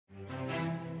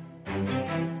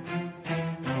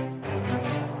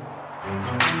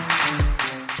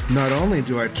Not only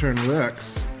do I turn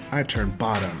looks, I turn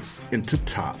bottoms into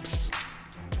tops.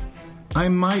 I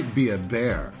might be a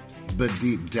bear, but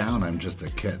deep down I'm just a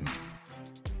kitten.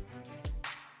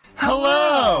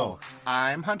 Hello!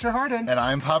 I'm Hunter Harden. And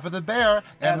I'm Papa the Bear,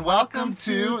 and welcome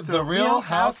to the Real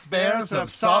Housebears of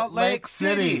Salt Lake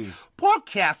City.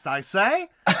 Podcast, I say.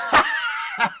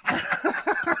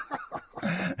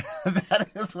 That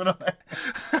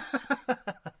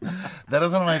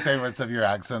is one of my favorites of your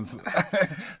accents.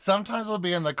 Sometimes we'll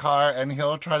be in the car and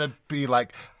he'll try to be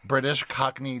like British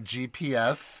Cockney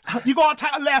GPS. You gotta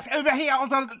take a left over here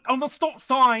on the stop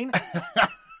sign.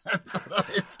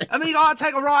 And then you gotta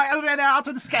take a right over there out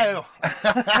to the scale.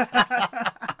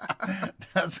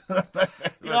 That's one of my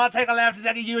favorites. You gotta take a left and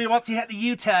take a U once you hit the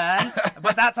U-turn,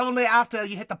 but that's only after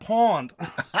you hit the pond.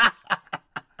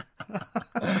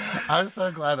 I'm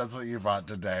so glad that's what you brought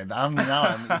today. I'm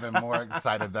even more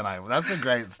excited than I was. That's a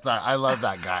great start. I love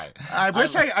that guy. I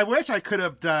wish I could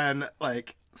have done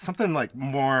like something like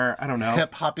more, I don't know,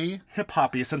 hip hoppy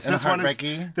since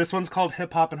and this one's called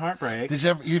Hip Hop and Heartbreak.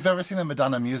 You've ever seen the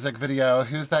Madonna music video?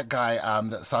 Who's that guy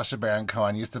that Sacha Baron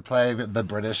Cohen used to play, the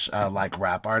British like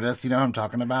rap artist? You know who I'm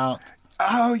talking about?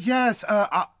 Oh yes,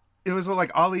 it was like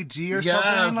Ollie G or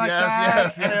something like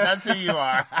that. Yes, that's who you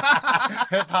are.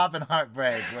 Hip Hop and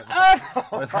Heartbreak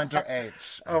with Hunter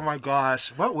H. Oh my gosh,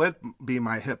 what would be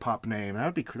my hip hop name? That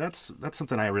would be that's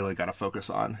something I really got to focus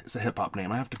on. It's a hip hop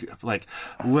name. I have to like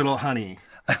Little Honey.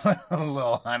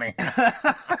 Little Honey.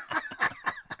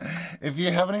 If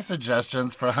you have any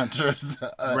suggestions for Hunter's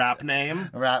rap name,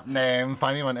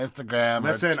 find him on Instagram.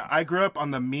 Listen, I grew up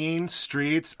on the mean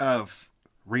streets of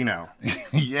Reno.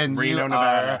 And Reno, you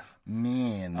Nevada. Are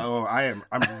mean. Oh, I'm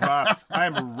rough. I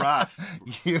am rough.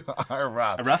 You are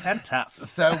rough. Rough and tough.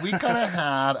 So we kind of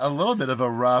had a little bit of a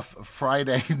rough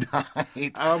Friday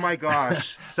night. Oh my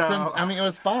gosh. So I mean, it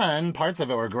was fun. Parts of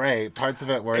it were great. Parts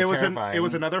of it were terrifying. It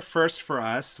was another first for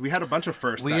us. We had a bunch of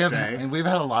firsts that day. And we've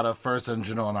had a lot of firsts in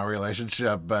general in our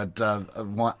relationship, but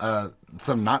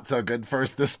some not so good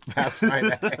first this past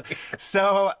Friday.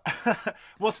 So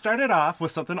we'll start it off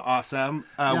with something awesome.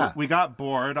 We got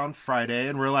bored on Friday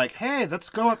and we're like, hey, let's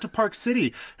go up to Park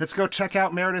City. Let's go check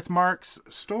out Meredith Marks'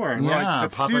 store. And we're like,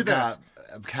 let's Papa do this. Got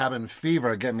cabin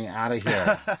fever. Get me out of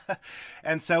here.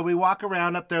 And so we walk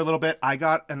around up there a little bit. I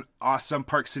got an awesome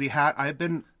Park City hat.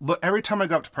 Every time I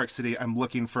go up to Park City, I'm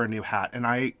looking for a new hat. And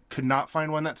I could not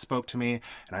find one that spoke to me.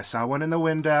 And I saw one in the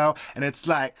window and it's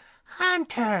like,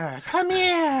 Hunter, come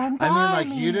here and buy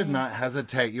me. You did not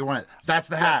hesitate. You went, that's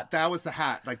the hat. That was the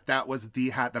hat. Like, that was the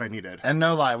hat that I needed. And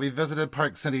no lie, we visited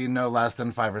Park City no less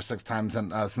than 5 or 6 times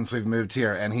since we've moved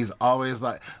here. And he's always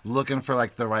like looking for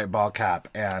like the right ball cap.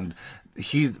 And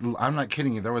I'm not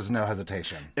kidding you, there was no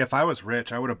hesitation. If I was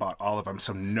rich, I would have bought all of them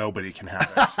so nobody can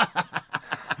have it.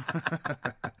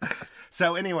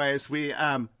 So anyways, we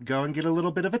go and get a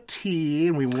little bit of a tea,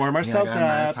 and we warm ourselves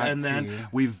up, and then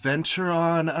we venture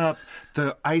on up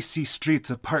the icy streets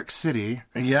of Park City.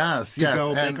 Yes, to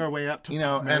go make our way up to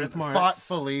Meredith Marks.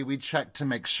 Thoughtfully, we checked to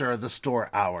make sure the store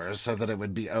hours so that it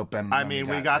would be open. I mean,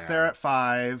 we got there at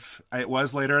 5. It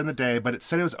was later in the day, but it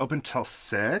said it was open till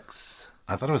 6.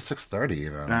 I thought it was 6:30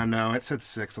 even. No, it said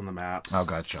 6 on the maps. Oh,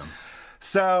 gotcha.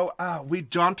 So we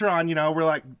jaunter on, we're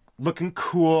like, looking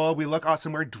cool. We look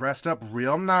awesome. We're dressed up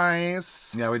real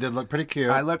nice. Yeah, we did look pretty cute.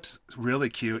 I looked really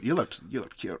cute. You looked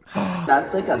cute.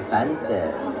 That's like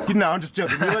offensive. I'm just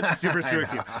joking. We looked super cute.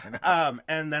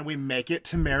 And then we make it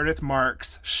to Meredith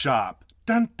Marks' shop.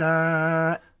 Dun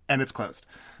dun. And it's closed.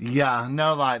 Yeah,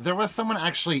 no lie. There was someone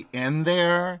actually in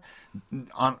there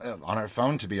on her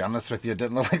phone, to be honest with you. It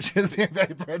didn't look like she was being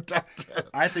very productive.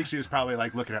 I think she was probably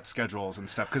like looking at schedules and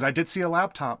stuff because I did see a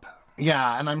laptop.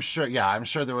 Yeah, and I'm sure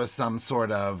there was some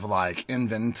sort of like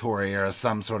inventory or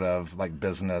some sort of like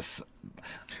business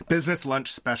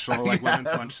lunch special, like women's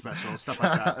lunch special, stuff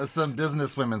like that. Some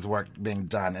business women's work being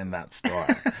done in that store.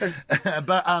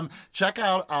 But check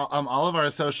out all of our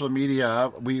social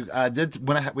media. We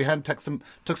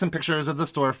took some pictures of the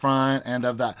storefront and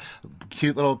of that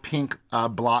cute little pink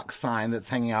block sign that's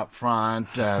hanging out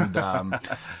front, and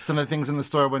some of the things in the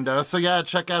store window. So yeah,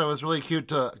 check out. It was really cute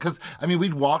because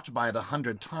we'd walked by it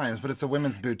 100 times, but it's a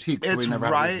women's boutique, so we never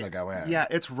had reason to go in. Yeah,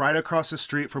 it's right across the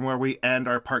street from where we end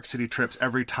our Park City trips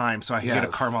every time, so I can get a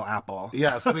caramel apple.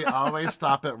 Yes, we always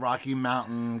stop at Rocky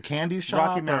Mountain Candy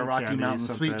Shop or Rocky Mountain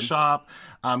Sweet Shop,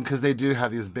 because they do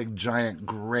have these big, giant,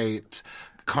 great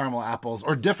caramel apples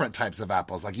or different types of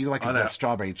apples. Like you like the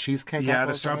strawberry cheesecake Yeah,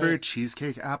 apples, the strawberry right?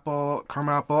 cheesecake apple,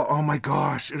 caramel apple. Oh my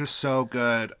gosh, it is so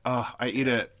good. Oh, I eat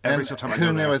it every single time I go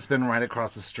Who knew there. it's been right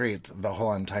across the street the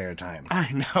whole entire time?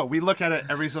 I know. We look at it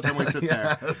every single time we sit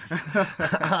there.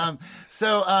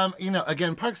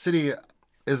 Again, Park City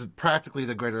is practically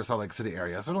the greater Salt Lake City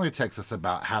area. So it only takes us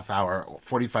about half hour,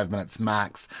 45 minutes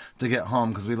max to get home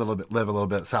because we live a little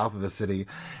bit south of the city.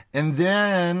 And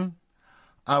then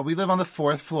we live on the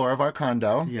 4th floor of our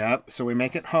condo. Yep. So we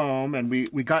make it home, and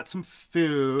we got some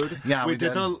food. Yeah, we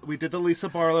did. We did the Lisa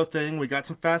Barlow thing. We got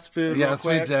some fast food. Yes,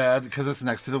 real we quick. did, because it's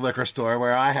next to the liquor store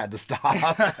where I had to stop.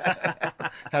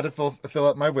 Had to fill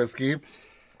up my whiskey.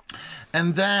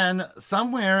 And then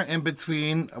somewhere in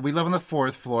between, we live on the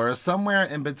 4th floor, somewhere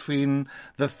in between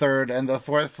the 3rd and the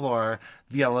 4th floor,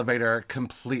 the elevator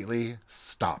completely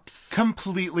stops.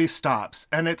 Completely stops.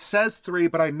 And it says 3,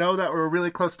 but I know that we're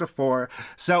really close to 4.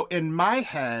 So in my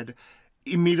head,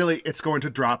 immediately it's going to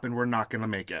drop and we're not going to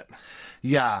make it.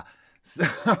 Yeah.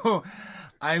 So,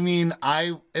 I mean,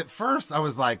 at first I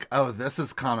was like, oh, this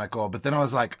is comical. But then I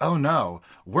was like, oh no,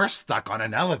 we're stuck on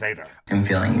an elevator. I'm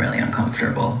feeling really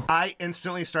uncomfortable. I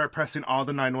instantly started pressing all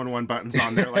the 911 buttons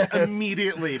on there, like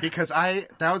immediately, because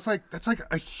that's like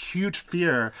a huge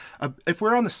fear. If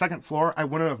we're on the 2nd floor, I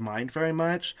wouldn't have mind very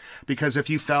much, because if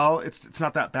you fell, it's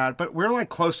not that bad. But we're like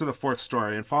close to the 4th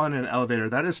story, and falling in an elevator,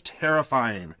 that is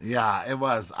terrifying. Yeah, it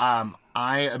was.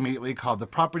 I immediately called the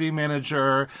property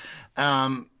manager.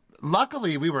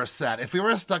 Luckily, we were set. If we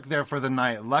were stuck there for the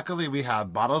night, luckily we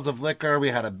had bottles of liquor, we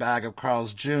had a bag of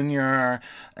Carl's Jr.,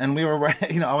 and we were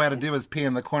ready. All we had to do was pee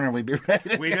in the corner and we'd be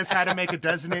ready. We just had to make a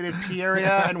designated pee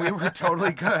area, and we were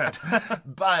totally good.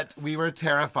 But we were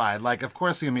terrified. Like, of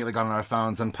course, we immediately got on our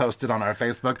phones and posted on our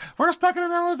Facebook, we're stuck in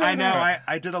an elevator. I know.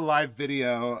 I did a live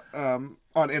video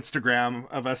on Instagram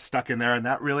of us stuck in there, and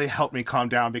that really helped me calm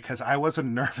down because I was a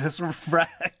nervous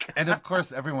wreck. And of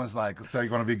course, everyone's like, so you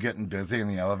want to be getting busy in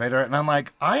the elevator? And I'm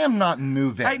like, I am not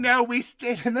moving. I know, we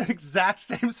stayed in the exact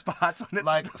same spots when it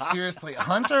stopped. Seriously,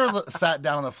 Hunter sat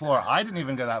down on the floor. I didn't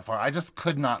even go that far. I just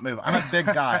could not move. I'm a big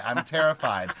guy. I'm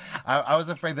terrified. I was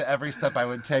afraid that every step I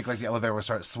would take, like the elevator would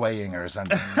start swaying or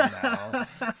something.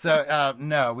 So,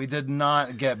 no, we did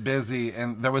not get busy.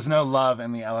 And there was no love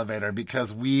in the elevator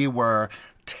because we were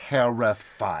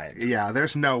terrified. Yeah,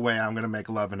 there's no way I'm going to make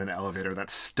love in an elevator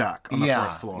that's stuck on the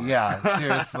 4th floor. Yeah,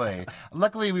 seriously.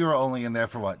 Luckily, we were only in there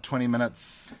for 20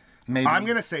 minutes? Maybe. I'm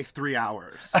going to say 3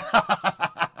 hours.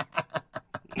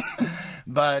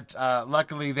 But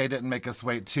luckily, they didn't make us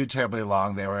wait too terribly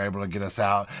long. They were able to get us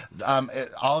out.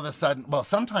 All of a sudden,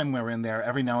 sometime we were in there,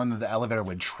 every now and then the elevator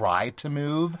would try to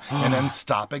move and then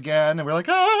stop again. And we're like,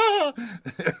 ah!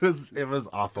 It was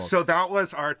awful. So that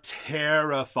was our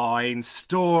terrifying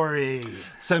story.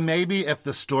 So maybe if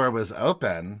the store was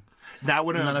open, that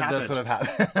wouldn't none have of happened. this would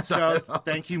have happened. So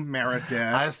thank you, Meredith.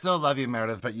 I still love you,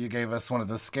 Meredith, but you gave us one of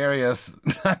the scariest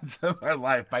nights of our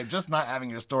life by just not having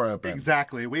your store open.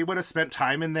 Exactly. We would have spent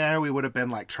time in there. We would have been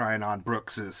like trying on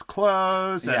Brooks's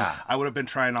clothes. And Yeah. I would have been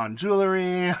trying on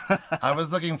jewelry. I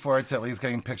was looking forward to at least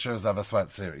getting pictures of a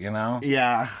sweatsuit, you know?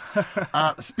 Yeah.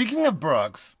 Speaking of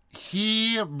Brooks,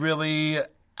 he really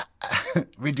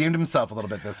redeemed himself a little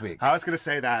bit this week. I was going to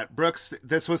say that. Brooks,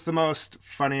 this was the most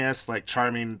funniest,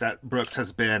 charming that Brooks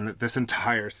has been this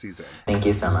entire season. Thank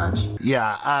you so much.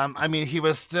 Yeah, I mean, he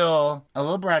was still a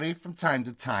little bratty from time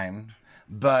to time,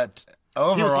 but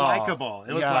overall... He was likable.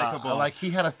 It was likable. Like,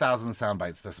 he had 1,000 sound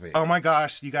bites this week. Oh my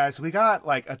gosh, you guys, we got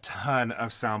a ton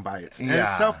of sound bites. And Yeah.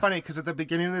 it's so funny because at the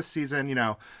beginning of this season,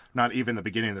 not even the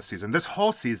beginning of the season, this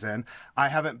whole season, I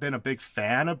haven't been a big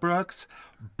fan of Brooks,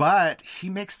 but he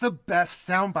makes the best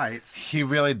sound bites. He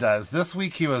really does. This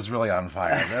week, he was really on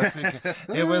fire. This week,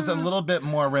 it was a little bit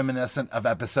more reminiscent of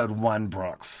episode 1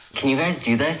 Brooks. Can you guys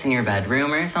do this in your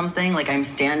bedroom or something? I'm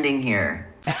standing here.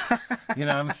 You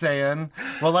know what I'm saying?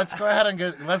 Well, let's go ahead and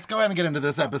get into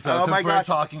this episode since we're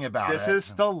talking about This it.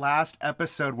 is the last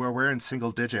episode where we're in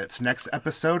single digits. Next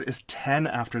episode is 10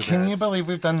 after this. Can you believe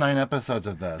we've done 9 episodes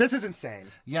of this? This is insane.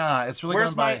 Yeah, it's really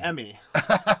Where's going by... my Emmy?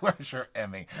 Where's your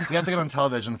Emmy? We have to get on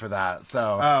television for that.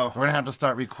 So we're going to have to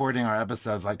start recording our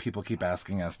episodes like people keep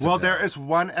asking us to Well, do. there is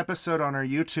one episode on our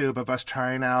YouTube of us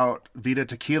trying out Vita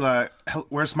Tequila.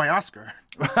 Where's my Oscar?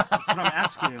 That's what I'm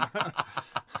asking.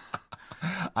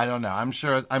 I don't know. I'm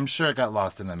sure it got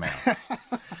lost in the mail.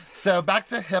 So back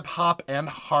to hip hop and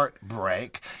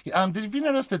heartbreak. Did you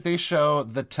notice that they show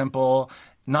the temple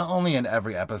not only in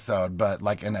every episode, but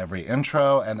in every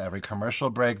intro and every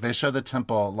commercial break? They show the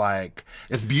temple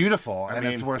it's beautiful and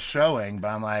it's worth showing. But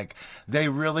I'm like, they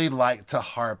really like to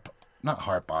harp not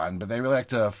harp on, but they really like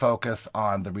to focus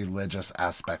on the religious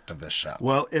aspect of this show.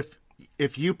 Well,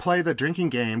 if you play the drinking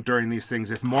game during these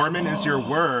things, if Mormon is your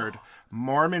word,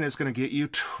 Mormon is going to get you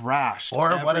trashed.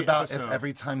 Or what about episode. if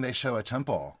every time they show a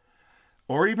temple?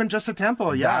 Or even just a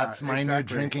temple, yeah. That's my new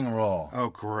drinking rule. Oh,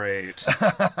 great.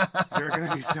 You're going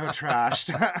to be so trashed.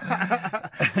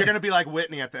 You're going to be like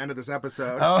Whitney at the end of this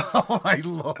episode. Oh, my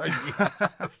Lord,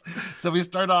 yes. So we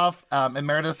start off in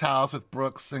Meredith's house with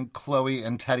Brooks and Chloe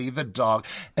and Teddy the dog.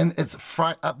 And it's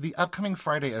the upcoming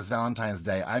Friday is Valentine's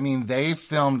Day. I mean, they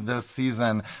filmed this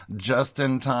season just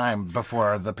in time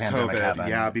before the pandemic happened.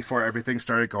 Yeah, before everything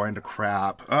started going to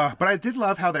crap. But I did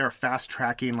love how they were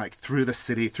fast-tracking like through the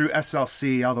city, through SLC,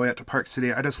 all the way up to Park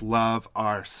City. I just love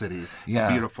our city.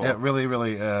 It's beautiful. It really,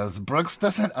 really is. Brooks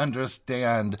doesn't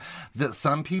understand that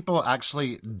some people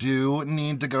actually do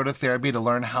need to go to therapy to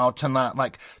learn how to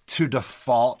not to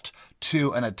default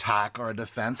to an attack or a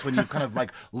defense when you kind of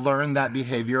learn that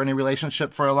behavior in a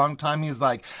relationship for a long time. He's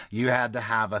like, you had to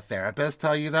have a therapist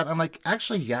tell you that. I'm like,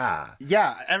 actually, yeah.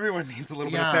 Yeah, everyone needs a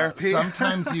little bit of therapy.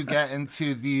 Sometimes you get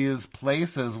into these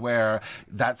places where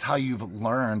that's how you've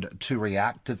learned to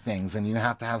react to things, and you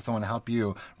have to have someone help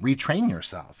you retrain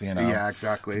yourself, you know? Yeah,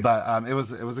 exactly. But it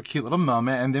was a cute little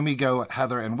moment. And then we go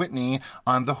Heather and Whitney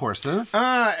on the horses.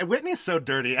 Whitney's so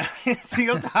dirty. Every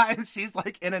single time she's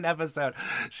in an episode,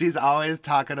 she's always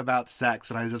talking about sex,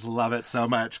 and I just love it so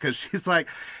much because she's like,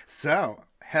 so,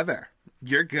 Heather,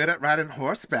 you're good at riding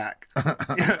horseback.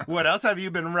 What else have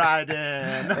you been riding?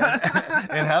 And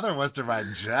Heather wants to ride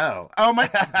Joe. Oh my,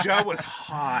 Joe was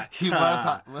hot. He was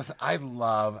hot. Listen, I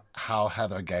love how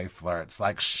Heather Gay flirts.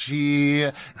 She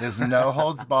is no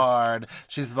holds barred.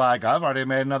 She's like, I've already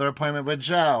made another appointment with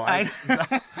Joe.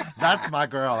 That's my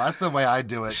girl. That's the way I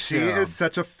do it, She is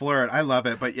such a flirt. I love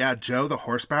it. But yeah, Joe, the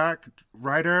horseback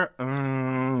rider.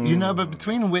 But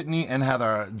between Whitney and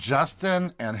Heather,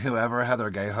 Justin and whoever Heather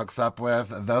Gay hooks up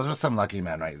with, those are some lucky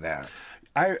men right there.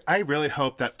 I really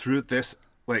hope that through this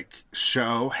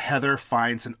show, Heather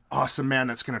finds an awesome man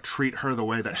that's going to treat her the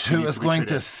way that she who is going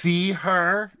to see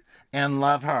her and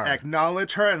love her.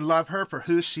 Acknowledge her and love her for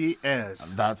who she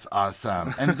is. That's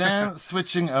awesome. And then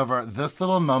switching over, this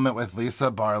little moment with Lisa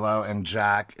Barlow and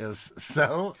Jack is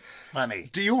so funny.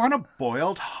 Do you want a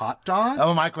boiled hot dog?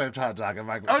 Oh, microwaved hot dog.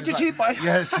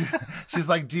 Yeah, she's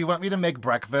like, do you want me to make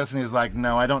breakfast? And he's like,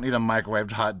 no, I don't need a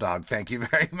microwaved hot dog. Thank you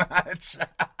very much.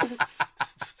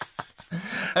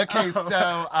 Okay,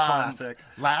 so classic.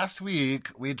 Last week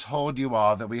we told you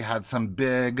all that we had some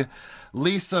big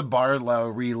Lisa Barlow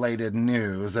related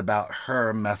news about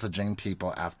her messaging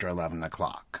people after 11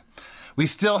 o'clock. We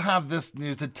still have this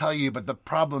news to tell you, but the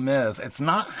problem is it's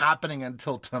not happening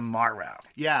until tomorrow.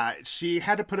 Yeah, she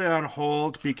had to put it on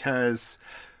hold because,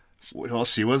 well,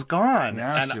 she was gone.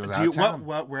 Yeah, she was out of town.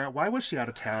 Why was she out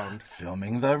of town?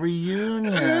 Filming the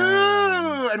reunion.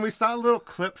 Ooh, and we saw a little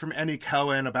clip from Eddie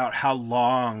Cohen about how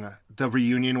long the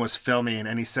reunion was filming,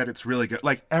 and he said it's really good.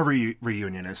 Every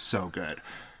reunion is so good.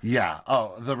 Yeah.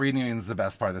 Oh, the reunion's the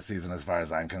best part of the season as far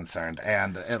as I'm concerned.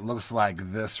 And it looks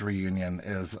like this reunion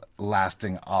is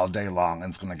lasting all day long and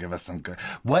it's going to give us some good...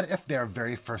 What if their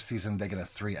very first season they get a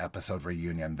 3-episode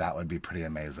reunion? That would be pretty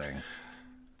amazing.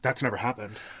 That's never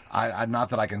happened. I not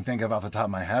that I can think of off the top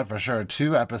of my head for sure.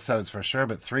 2 episodes for sure,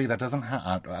 but 3, that doesn't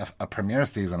have... A premiere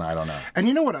season, I don't know. And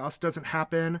you know what else doesn't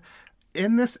happen?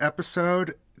 In this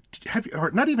episode...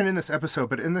 or not even in this episode,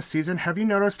 but in this season, have you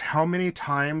noticed how many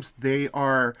times they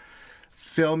are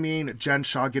filming Jen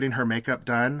Shaw getting her makeup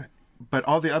done? But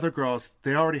all the other girls,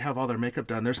 they already have all their makeup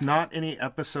done. There's not any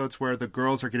episodes where the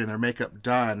girls are getting their makeup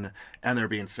done and they're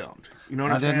being filmed. You know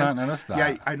what I'm saying? I did not notice that.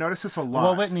 Yeah, I noticed this a lot.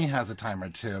 Well, Whitney has a timer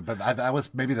too, but that was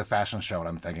maybe the fashion show what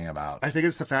I'm thinking about. I think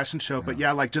it's the fashion show, but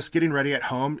yeah, just getting ready at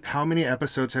home. How many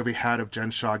episodes have we had of Jen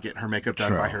Shaw getting her makeup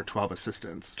done by her 12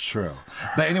 assistants? True.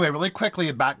 But anyway, really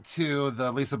quickly, back to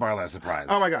the Lisa Barlow surprise.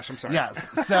 Oh my gosh, I'm sorry.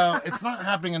 Yes. So it's not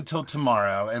happening until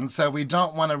tomorrow, and so we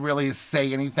don't want to really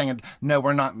say anything. No,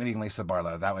 we're not meeting Lisa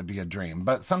Barlow. That would be a dream.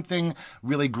 But something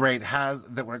really great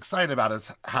that we're excited about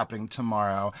is happening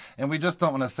tomorrow, and we just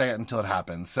don't want to say it until it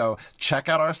happens. So check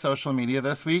out our social media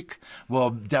this week. We'll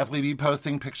definitely be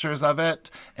posting pictures of it,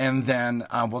 and then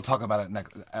we'll talk about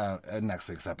it next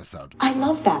week's episode. I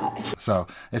love that. So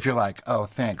if you're like, oh,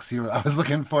 thanks, I was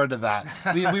looking forward to that.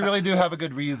 We really do have a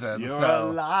good reason. You're a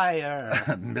liar.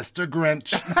 Mr.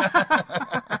 Grinch.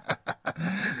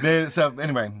 So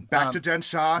anyway, back to Jen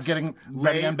Shaw getting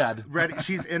ready in bed.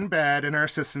 She's in bed and her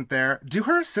assistant there. Do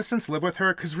her assistants live with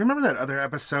her? Because remember that other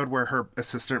episode where her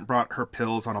assistant brought her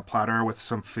pills on a platter with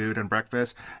some food and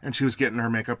breakfast, and she was getting her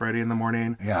makeup ready in the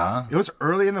morning? Yeah. It was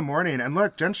early in the morning, and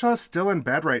look, Jen Shaw's still in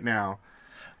bed right now.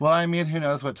 Well, I mean, who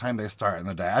knows what time they start in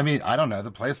the day? I mean, I don't know.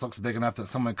 The place looks big enough that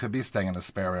someone could be staying in a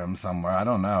spare room somewhere. I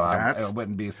don't know. It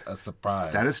wouldn't be a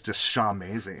surprise. That is just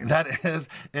amazing.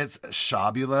 It's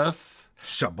shabulous.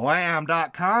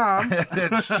 Shablam.com.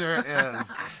 It sure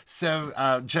is.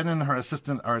 So Jen and her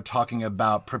assistant are talking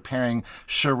about preparing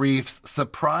Sharif's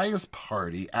surprise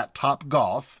party at Top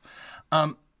Golf.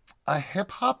 A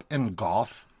hip-hop and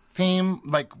golf theme?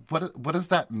 Like, what does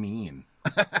that mean?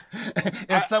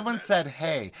 If someone said,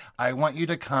 hey, I want you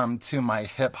to come to my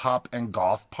hip-hop and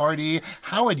golf party,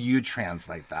 how would you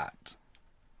translate that?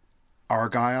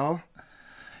 Argyle.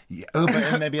 Yeah,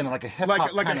 but maybe in like a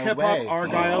hip-hop like a kind of hip-hop way.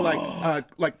 Argyle,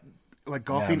 like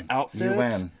golfing outfit.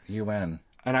 You win.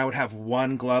 And I would have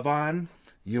one glove on.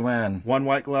 You win. One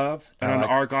white glove and an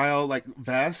Argyle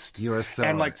vest. You are so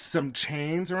and some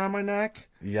chains around my neck.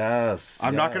 Yes.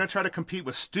 I'm not gonna try to compete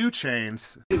with Stu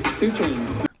chains. It's Stu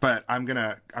chains. But I'm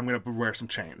gonna wear some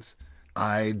chains.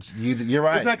 You're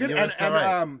right. Is that good?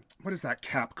 Right. What is that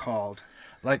cap called?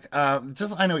 I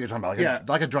know what you're talking about.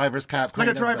 Like a driver's cap. Like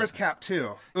a driver's cap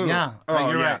too. Ooh. Yeah.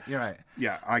 Oh, you're right. You're right.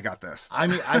 Yeah, I got this. I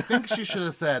mean, I think she should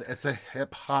have said it's a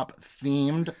hip hop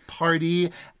themed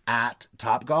party at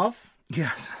Top Golf.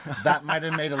 Yes. That might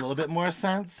have made a little bit more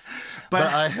sense.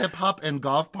 But a hip hop and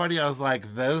golf party, I was like,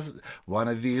 one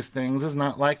of these things is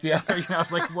not like the other. I was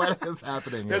like, what is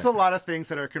happening here? There's a lot of things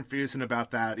that are confusing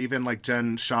about that, even like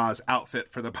Jen Shah's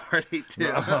outfit for the party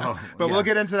too. But we'll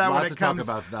get into that when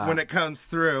it comes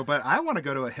through. But I want to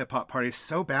go to a hip hop party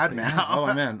so bad now. Oh,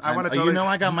 I'm in. I want to.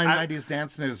 I got my 90s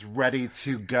dance moves ready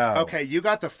to go. Okay, you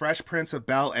got the Fresh Prince of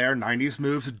Bel-Air 90s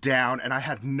moves down, and I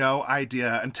had no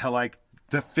idea until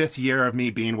the 5th year of me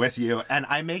being with you, and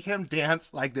I make him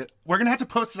dance like this. We're going to have to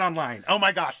post it online. Oh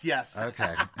my gosh, yes.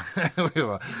 Okay. We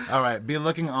will. All right. Be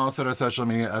looking all sort of social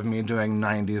media of me doing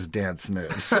 90s dance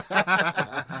moves.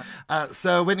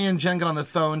 So Whitney and Jen get on the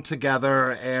phone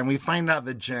together, and we find out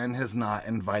that Jen has not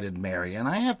invited Mary. And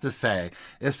I have to say,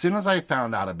 as soon as I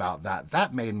found out about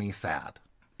that made me sad.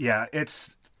 Yeah,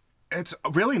 it's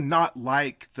really not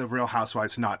like the Real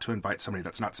Housewives not to invite somebody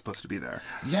that's not supposed to be there.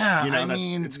 Yeah, I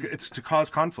mean... It's to cause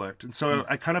conflict. And so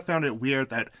I kind of found it weird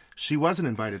that she wasn't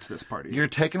invited to this party. You're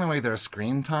taking away their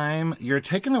screen time. You're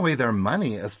taking away their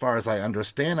money, as far as I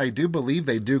understand. I do believe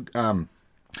they do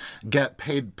get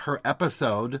paid per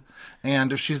episode.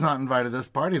 And if she's not invited to this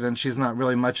party, then she's not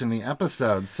really much in the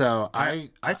episode. So I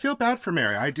feel bad for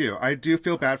Mary. I do. I do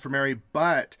feel bad for Mary,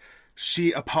 but...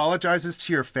 She apologizes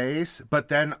to your face, but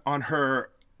then on her,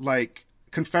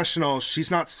 confessional, she's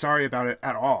not sorry about it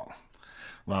at all.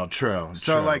 Well, true.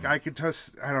 So, I could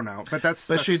just, I don't know. But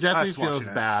she definitely feels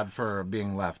bad for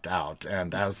being left out.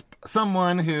 And as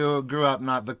someone who grew up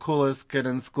not the coolest kid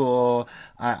in school,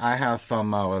 I have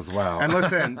FOMO as well. And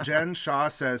listen, Jen Shah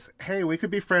says, hey, we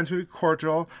could be friends, we could be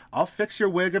cordial. I'll fix your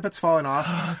wig if it's falling off.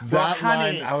 That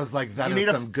line, I was like, that is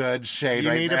some good shade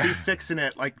right there. You need to be fixing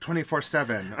it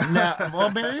 24/7. No, well,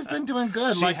 Mary's been doing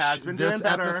good. She has been doing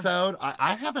better. This episode,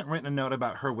 I haven't written a note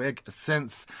about her wig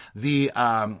since the,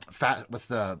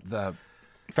 the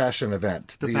fashion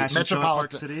event. The fashion show at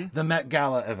Park City? The Met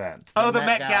Gala event. The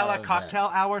Met Gala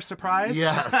cocktail hour surprise?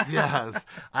 Yes.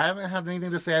 I haven't had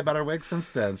anything to say about her wig since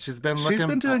then. She's been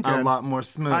doing a lot more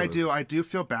smooth. I do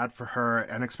feel bad for her,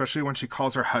 and especially when she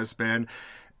calls her husband.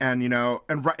 And,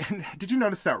 and did you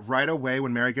notice that right away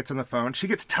when Mary gets on the phone, she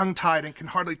gets tongue-tied and can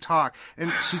hardly talk.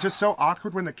 And she's just so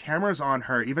awkward when the camera's on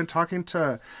her, even talking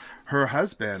to her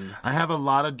husband. I have a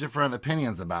lot of different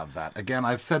opinions about that. Again,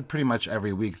 I've said pretty much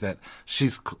every week that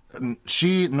she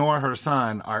nor her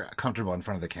son are comfortable in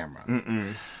front of the camera.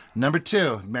 Mm-mm. Number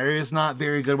 2, Mary is not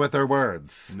very good with her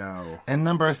words. No. And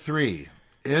number 3,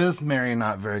 is Mary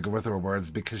not very good with her words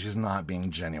because she's not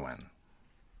being genuine?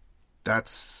 I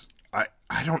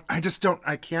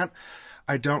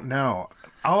don't know.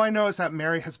 All I know is that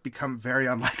Mary has become very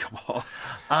unlikable.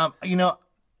 I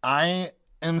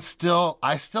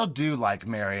still do like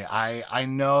Mary. I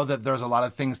know that there's a lot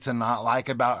of things to not like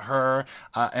about her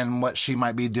and what she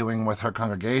might be doing with her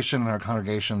congregation and her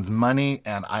congregation's money,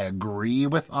 and I agree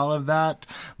with all of that,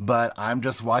 but I'm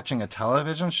just watching a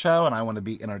television show and I want to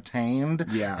be entertained.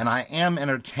 Yeah. And I am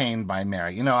entertained by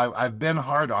Mary. I've been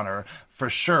hard on her for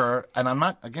sure, and I'm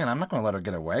not going to let her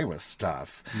get away with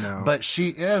stuff. No. But she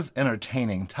is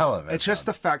entertaining television. It's just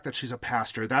the fact that she's a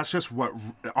pastor. That's just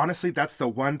honestly, that's the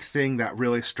one thing that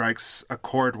really strikes a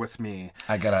chord with me.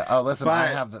 I get it. Oh, listen, I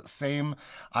have the same,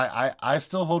 I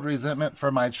still hold resentment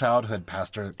for my childhood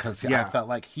pastor because I felt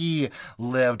like he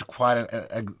lived quite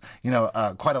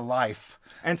a life.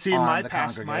 And see, my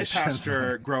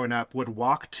pastor growing up would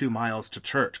walk 2 miles to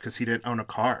church because he didn't own a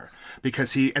car.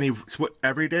 Because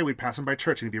every day we'd pass him by my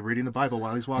church and he'd be reading the Bible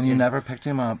while he's walking. And you never picked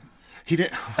him up. He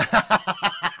didn't.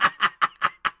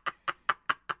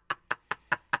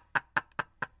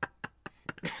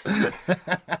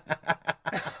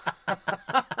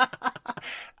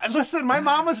 Listen, my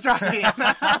mom was driving. Oh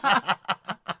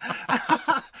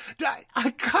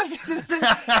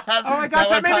my gosh,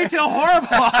 that made me feel horrible.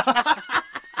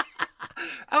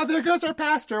 Oh, there goes our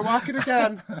pastor walking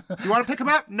again. You want to pick him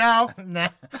up? No.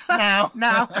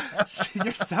 No.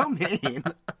 You're so mean.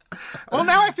 Well,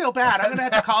 now I feel bad. I'm going to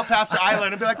have to call Pastor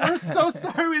Island and be like, we're so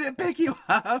sorry we didn't pick you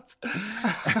up.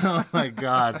 Oh, my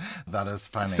God. That is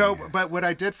funny. So, but what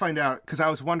I did find out, because I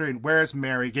was wondering, where is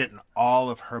Mary getting all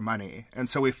of her money? And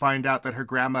so we find out that her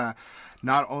grandma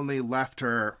not only left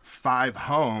her 5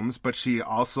 homes, but she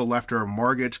also left her a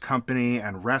mortgage company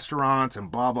and restaurants and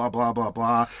blah, blah, blah, blah,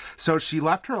 blah. So she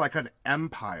left her like an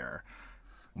empire.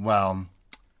 Well,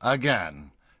 again,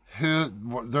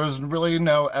 there's really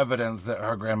no evidence that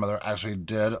her grandmother actually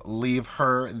did leave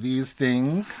her these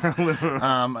things.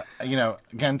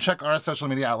 Again, check our social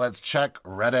media outlets, check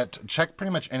Reddit, check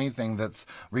pretty much anything that's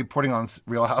reporting on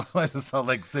Real Housewives of Salt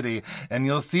Lake City, and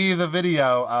you'll see the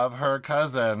video of her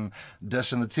cousin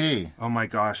dishing the tea. Oh my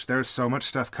gosh, there's so much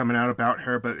stuff coming out about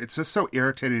her, but it's just so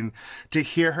irritating to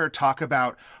hear her talk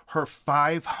about her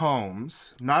 5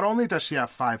 homes. Not only does she have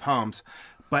 5 homes,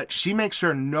 but she makes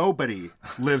sure nobody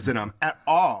lives in them at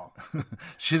all.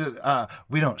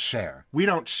 We don't share. We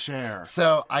don't share.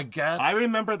 So I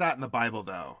remember that in the Bible,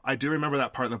 though. I do remember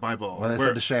that part in the Bible. Where they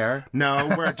said to share? No,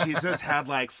 where Jesus had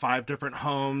like 5 different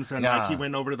homes, and like he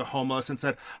went over to the homeless and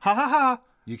said, ha ha ha,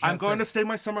 I'm going to stay in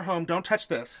my summer home. Don't touch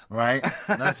this. Right?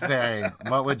 That's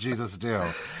what would Jesus do?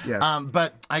 Yes.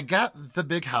 But I got the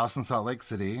big house in Salt Lake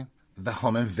City, the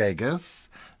home in Vegas,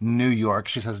 New York.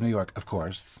 She says New York, of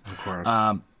course. Of course.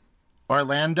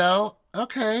 Orlando.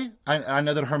 Okay. I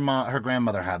know that her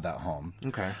grandmother had that home.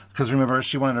 Okay. Because remember,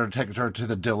 she wanted her to take her to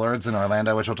the Dillards in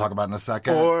Orlando, which we'll talk about in a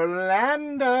second.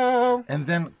 Orlando. And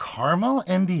then Carmel,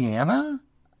 Indiana?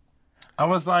 I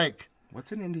was like,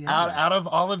 what's in Indiana? Out of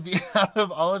all of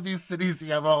these cities,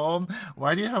 you have a home.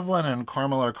 Why do you have one in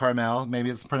Carmel or Carmel? Maybe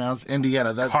it's pronounced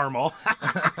Indiana. That's Carmel.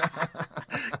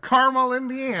 Carmel,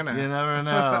 Indiana. You never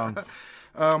know.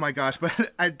 Oh my gosh.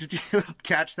 But did you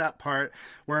catch that part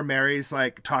where Mary's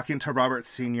like talking to Robert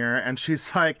Sr. and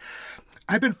she's like,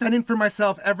 I've been fending for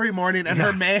myself every morning, and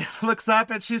her maid looks up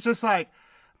and she's just like,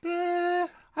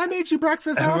 I made you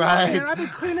breakfast all night, and I've been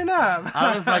cleaning up.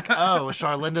 I was like, oh,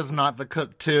 Charlinda's not the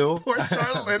cook, too. Poor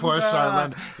Charlinda. Poor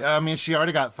Charlinda. I mean, she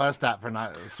already got fussed at for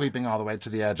not sweeping all the way to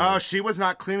the edges. Oh, she was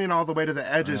not cleaning all the way to the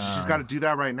edges. Yeah. She's got to do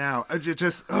that right now. It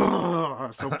just,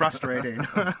 so frustrating.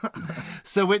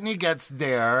 So Whitney gets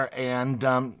there and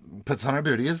puts on her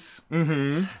booties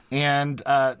and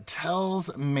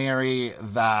tells Mary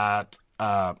that...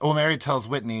 Mary tells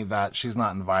Whitney that she's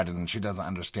not invited and she doesn't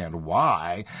understand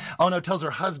why. Oh, no, tells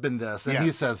her husband this. And he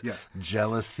says,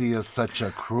 jealousy is such a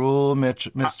cruel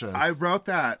mistress. I wrote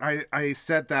that. I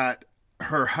said that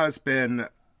her husband,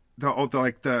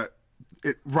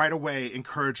 it right away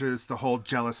encourages the whole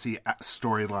jealousy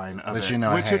storyline of which it. You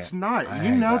know, which it's not.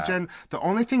 Jen, the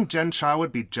only thing Jen Shaw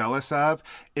would be jealous of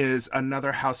is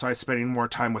another housewife spending more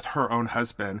time with her own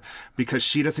husband, because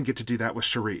she doesn't get to do that with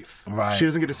Sharif. Right. She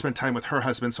doesn't get to spend time with her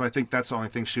husband, so I think that's the only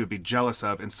thing she would be jealous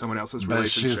of in someone else's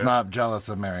relationship. But she's not jealous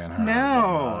of Mary and her husband.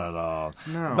 Not at all.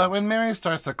 No. But when Mary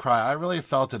starts to cry, I really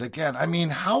felt it again. I mean,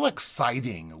 how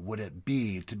exciting would it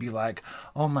be to be like,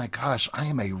 oh my gosh, I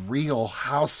am a real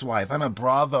housewife. I'm a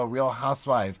Bravo Real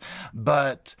Housewife.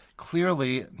 But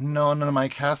clearly, none of my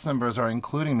cast members are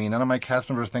including me. None of my cast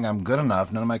members think I'm good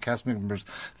enough. None of my cast members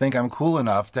think I'm cool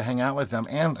enough to hang out with them.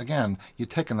 And again, you're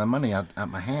taking the money out at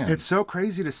my hands. It's so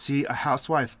crazy to see a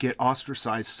housewife get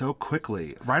ostracized so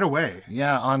quickly, right away.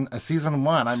 Yeah, on season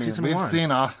 1. I mean,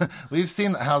 we've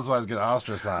seen housewives get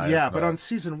ostracized. Yeah, but on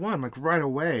season 1, like right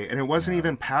away, and it wasn't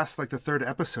even past like the 3rd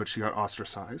episode she got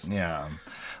ostracized. Yeah.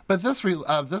 But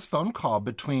this phone call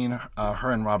between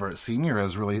her and Robert Sr.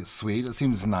 is really sweet. It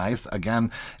seems nice.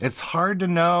 Again, it's hard to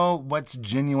know what's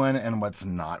genuine and what's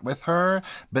not with her.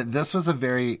 But this was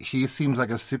he seems like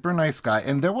a super nice guy.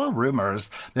 And there were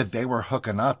rumors that they were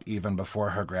hooking up even before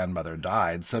her grandmother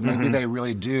died. So maybe they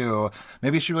really do.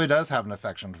 Maybe she really does have an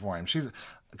affection for him.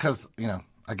 Because,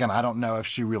 again, I don't know if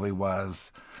she really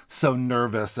was so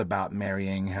nervous about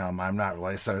marrying him. I'm not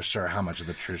really so sure how much of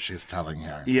the truth she's telling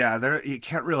here. Yeah,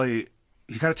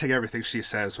 you got to take everything she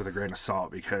says with a grain of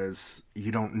salt, because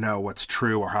you don't know what's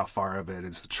true or how far of it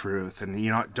is the truth. And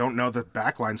you don't know the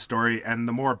backline story. And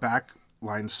the more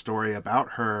backline story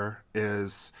about her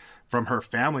is from her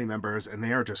family members, and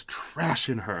they are just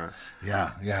trashing her.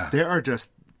 Yeah. They are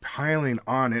just piling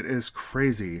on. It is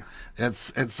crazy.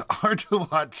 It's hard to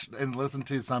watch and listen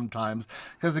to sometimes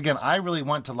because, again, I really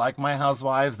want to like my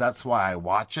housewives. That's why I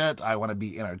watch it. I want to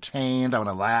be entertained. I want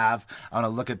to laugh. I want to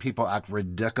look at people act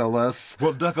ridiculous.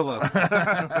 Ridiculous.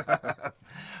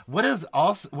 What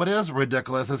is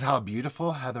ridiculous is how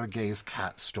beautiful Heather Gay's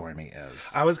cat Stormy is.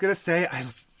 I was going to say, I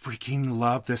freaking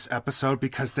love this episode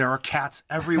because there are cats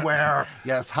everywhere.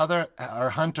 Yes, Hunter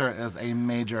is a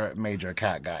major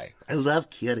cat guy. I love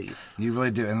kitties. You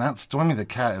really do. And that Stormy the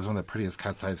cat is one of the prettiest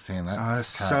cats I've seen. That cat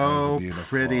so is beautiful.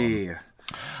 pretty.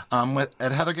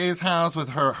 At Heather Gay's house with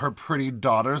her pretty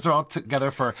daughters. They're all together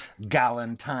for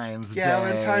Galentine's Day.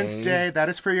 Galentine's Day. That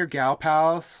is for your gal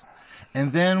pals.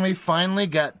 And then we finally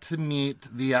get to meet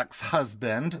the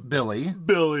ex-husband, Billy.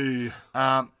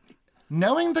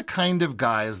 Knowing the kind of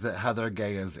guys that Heather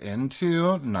Gay is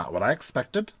into, not what I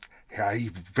expected. Yeah,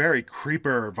 very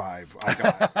creeper vibe I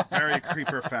got. Very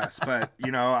creeper fest. But,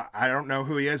 I don't know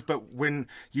who he is. But when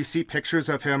you see pictures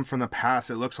of him from the past,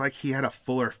 it looks like he had a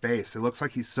fuller face. It looks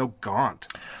like he's so gaunt.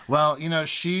 Well,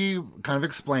 she kind of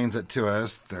explains it to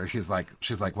us. She's like,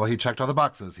 well, he checked all the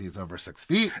boxes. He's over 6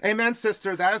 feet. Amen,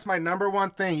 sister. That is my number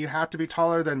one thing. You have to be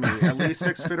taller than me, at least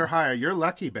 6 feet or higher. You're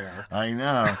lucky, Bear. I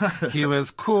know. He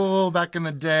was cool back in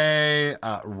the day,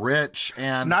 rich,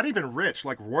 and... Not even rich,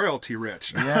 like royalty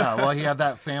rich. Yeah, well, he had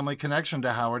that family connection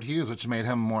to Howard Hughes, which made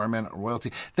him Mormon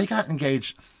royalty. They got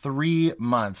engaged 3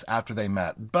 months after they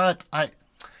met, but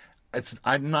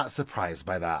I'm not surprised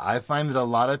by that. I find that a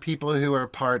lot of people who are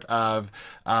part of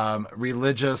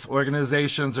religious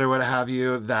organizations or what have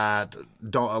you that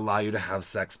don't allow you to have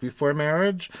sex before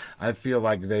marriage, I feel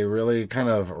like they really kind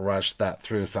of rush that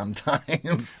through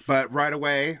sometimes. But right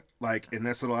away, like in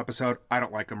this little episode, I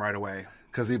don't like him right away.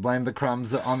 Because he blamed the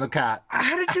crumbs on the cat.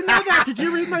 How did you know that? Did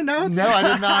you read my notes? No,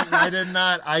 I did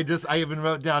not. I even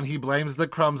wrote down he blames the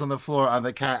crumbs on the floor on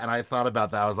the cat, and I thought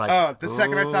about that. I was like, oh, the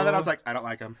second I saw that, I was like, I don't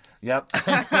like him. Yep.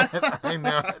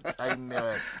 I knew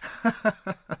it.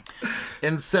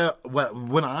 And so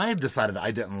when I decided I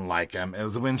didn't like him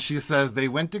is when she says they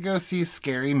went to go see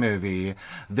Scary Movie.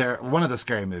 One of the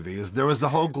Scary Movies. There was the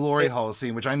whole glory hole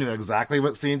scene, which I knew exactly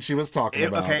what scene she was talking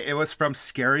about. Okay, it was from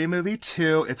Scary Movie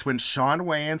 2. It's when Sean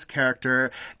Wayne's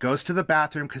character goes to the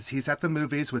bathroom because he's at the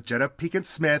movies with Jada Pinkett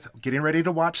Smith getting ready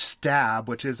to watch Stab,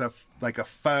 which is a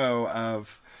faux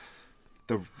of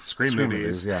the Scream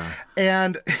movies. Yeah.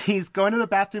 And he's going to the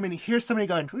bathroom and he hears somebody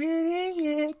going,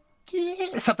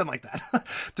 something like that,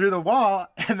 through the wall.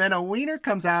 And then a wiener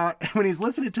comes out when he's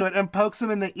listening to it and pokes him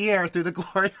in the ear through the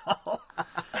glory hole.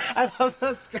 I love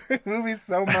that Scary Movie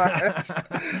so much.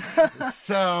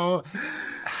 So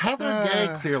Heather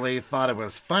Gay clearly thought it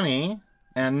was funny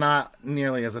and not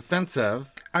nearly as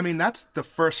offensive. I mean, that's the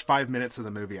first 5 minutes of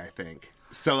the movie, I think.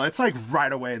 So it's like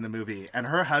right away in the movie. And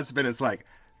her husband is like,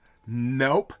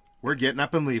 nope, we're getting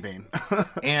up and leaving.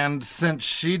 And since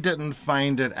she didn't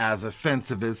find it as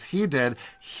offensive as he did,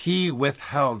 he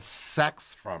withheld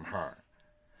sex from her.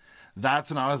 That's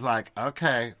when I was like,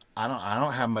 okay, I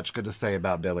don't have much good to say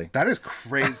about Billy. That is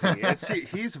crazy.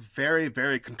 He's very,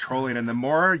 very controlling. And the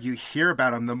more you hear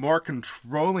about him, the more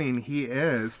controlling he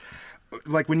is.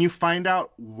 Like when you find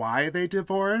out why they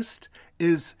divorced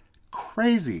is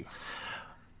crazy.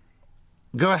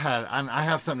 Go ahead. I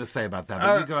have something to say about that,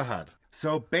 but you go ahead.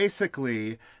 So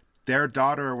basically, their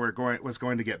daughter was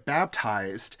going to get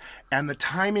baptized, and the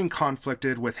timing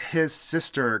conflicted with his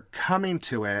sister coming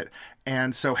to it.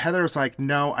 And so Heather was like,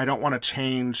 no, I don't want to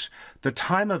change the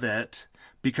time of it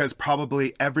because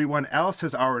probably everyone else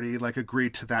has already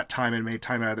agreed to that time and made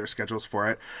time out of their schedules for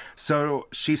it. So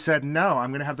she said, no, I'm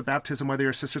going to have the baptism whether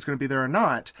your sister's going to be there or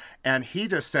not. And he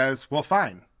just says, well,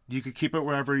 fine. You could keep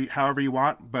it however you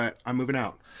want, but I'm moving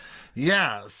out.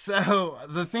 Yeah, so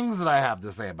the things that I have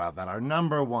to say about that are,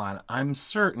 number one, I'm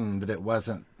certain that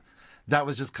that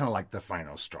was just kind of like the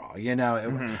final straw.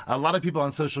 A lot of people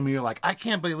on social media are like, I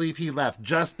can't believe he left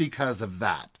just because of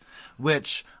that,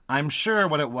 which I'm sure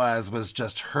what it was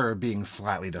just her being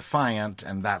slightly defiant,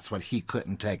 and that's what he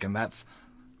couldn't take, and that's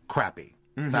crappy.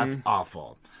 Mm-hmm. That's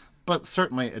awful. But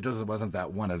certainly it wasn't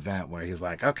that one event where he's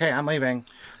like, okay, I'm leaving.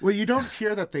 Well, you don't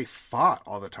hear that they fought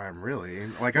all the time, really.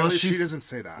 At least she doesn't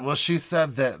say that. Well, she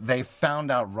said that they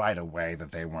found out right away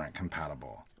that they weren't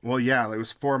compatible. Well, yeah, it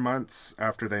was 4 months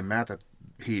after they met that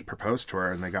he proposed to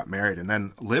her and they got married and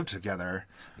then lived together.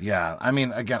 Yeah, I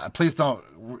mean, again, please don't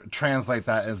translate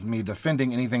that as me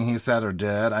defending anything he said or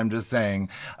did. I'm just saying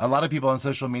a lot of people on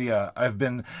social media have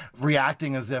been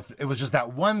reacting as if it was just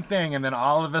that one thing and then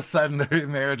all of a sudden their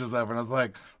marriage was over. And I was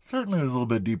like, certainly it was a little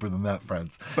bit deeper than that,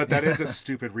 friends. But that is a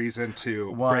stupid reason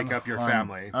to break up your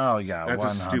family. Oh, yeah, that's 100%. a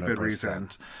stupid reason.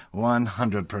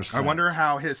 100%. I wonder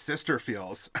how his sister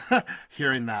feels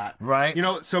hearing that. Right. You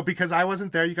know, so because I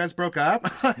wasn't there, you guys broke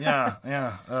up?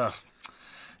 Yeah. Ugh.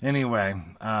 Anyway,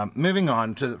 moving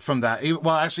on from that.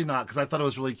 Well, actually not, because I thought it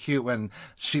was really cute when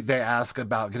they ask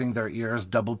about getting their ears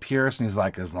double pierced, and he's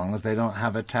like, as long as they don't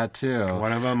have a tattoo.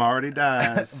 One of them already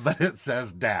does. But it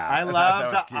says dad. I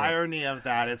love the irony of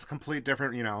that. It's complete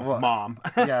different, mom.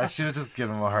 Yeah, she was just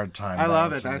giving him a hard time. I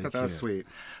love it. Really I thought that was sweet.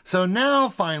 So now,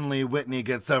 finally, Whitney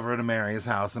gets over to Mary's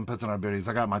house and puts on her booties.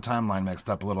 I got my timeline mixed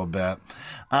up a little bit.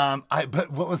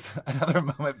 But what was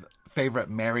another favorite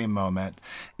Mary moment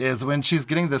is when she's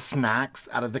getting the snacks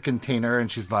out of the container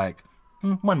and she's like,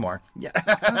 one more. Yeah.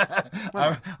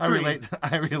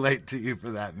 I relate to you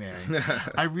for that, Mary.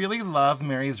 I really love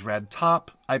Mary's red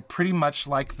top. I pretty much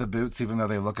like the boots, even though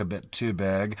they look a bit too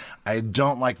big. I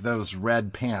don't like those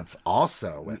red pants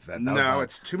also with it. No,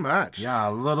 it's too much. Yeah,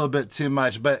 a little bit too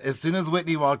much. But as soon as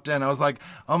Whitney walked in, I was like,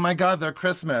 oh my God, they're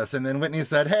Christmas. And then Whitney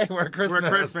said, hey, we're Christmas. We're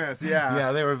Christmas, yeah.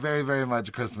 Yeah, they were very, very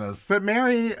much Christmas. But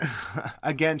Mary,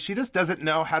 again, she just doesn't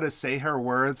know how to say her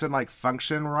words and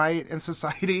function right in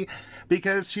society,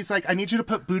 because she's like, I need you to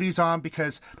put booties on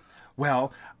because,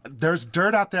 well, there's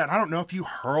dirt out there, and I don't know if you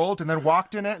hurled and then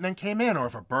walked in it and then came in, or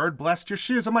if a bird blessed your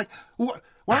shoes. I'm like, why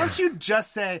don't you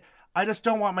just say, I just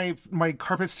don't want my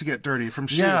carpets to get dirty from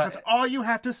shoes. Yeah, that's all you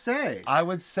have to say. I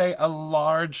would say a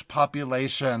large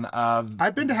population of...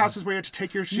 I've been to houses where you have to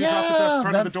take your shoes off at the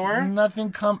front of the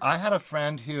door. I had a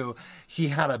friend who, he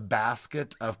had a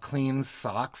basket of clean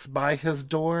socks by his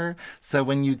door. So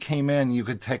when you came in, you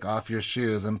could take off your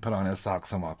shoes and put on his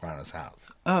socks and walk around his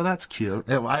house. Oh, that's cute.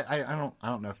 Yeah, well, I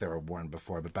don't know if they were worn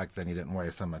before, but back then he didn't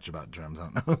worry so much about germs. I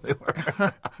don't know who they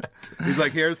were. He's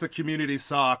like, here's the community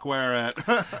sock, wear it.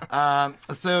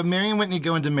 So Mary and Whitney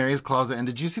go into Mary's closet, and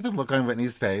did you see the look on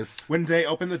Whitney's face? When they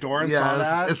opened the door and saw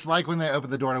that? It's like when they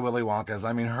opened the door to Willy Wonka's.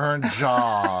 I mean, her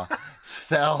jaw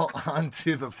fell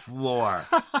onto the floor.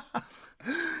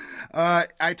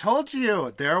 I told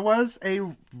you, there was a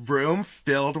room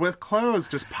filled with clothes,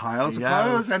 just piles of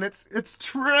clothes, and it's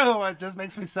true. It just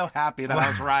makes me so happy that I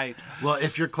was right. Well,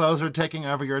 if your clothes are taking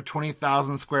over your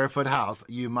 20,000 square foot house,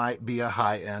 you might be a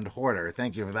high-end hoarder.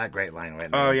 Thank you for that great line, Whitney.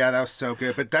 Oh, yeah, that was so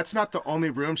good. But that's not the only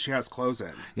room she has clothes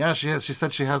in. Yeah, she has. She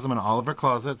said she has them in all of her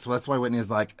closets, so that's why Whitney is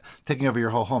like taking over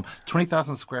your whole home.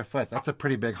 20,000 square foot, that's a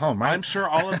pretty big home, right? I'm sure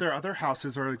all of their other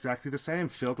houses are exactly the same,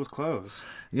 filled with clothes.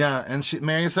 Yeah, and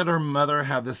Mary said her mother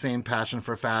had the same passion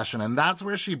for fashion, and that's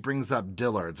where she brings up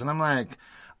Dillard's. And I'm like,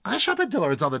 I shop at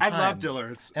Dillard's all the time. I love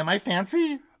Dillard's. Am I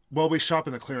fancy? Well, we shop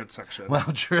in the clearance section.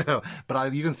 Well, true.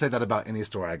 But you can say that about any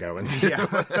store I go into.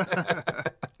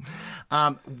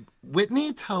 Yeah.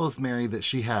 Whitney tells Mary that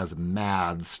she has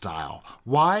mad style.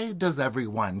 Why does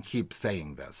everyone keep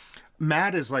saying this?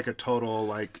 Mad is like a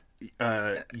total,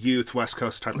 youth West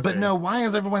Coast type of thing. But no, why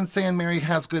is everyone saying Mary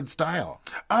has good style?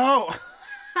 Oh,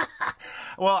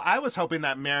 well, I was hoping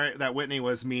that Whitney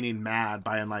was meaning mad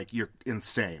by you're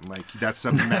insane. That's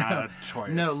a mad choice.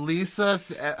 No, Lisa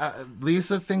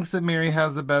thinks that Mary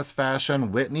has the best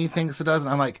fashion. Whitney thinks it does.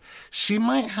 And I'm like, she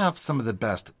might have some of the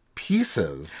best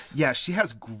pieces. Yeah, she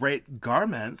has great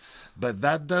garments. But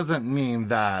that doesn't mean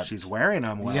that... she's wearing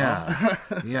them well. Yeah.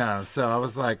 Yeah, so I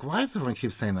was like, why does everyone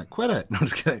keep saying that? Quit it. No, I'm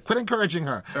just kidding. Quit encouraging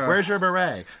her. Where's your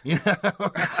beret?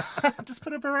 Just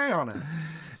put a beret on it.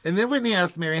 And then Whitney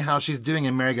asked Mary how she's doing,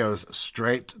 and Mary goes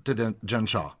straight to Jen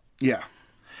Shaw. Yeah.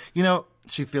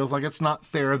 She feels like it's not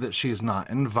fair that she's not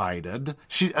invited.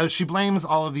 She blames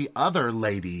all of the other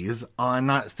ladies on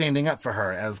not standing up for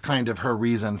her as kind of her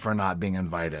reason for not being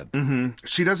invited. Mm-hmm.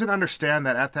 She doesn't understand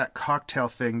that at that cocktail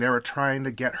thing, they were trying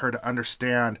to get her to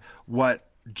understand what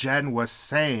Jen was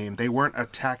saying. They weren't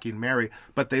attacking Mary,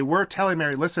 but they were telling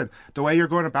Mary, listen, the way you're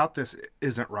going about this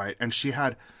isn't right. And she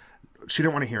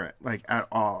didn't want to hear it, at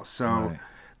all. So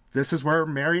This is where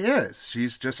Mary is.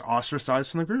 She's just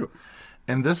ostracized from the group.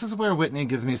 And this is where Whitney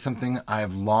gives me something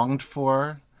I've longed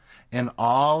for in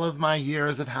all of my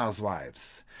years of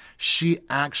Housewives. She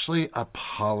actually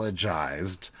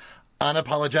apologized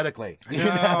unapologetically.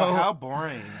 How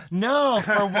boring. No,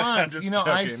 for once. Joking.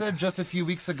 I said just a few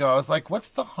weeks ago, I was like, what's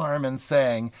the harm in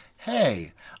saying,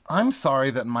 hey, I'm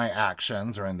sorry that my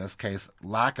actions, or in this case,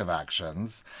 lack of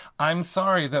actions, I'm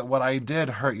sorry that what I did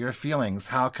hurt your feelings.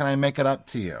 How can I make it up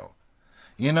to you?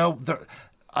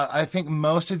 I think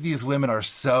most of these women are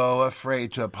so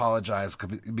afraid to apologize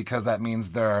because that means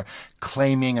they're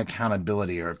claiming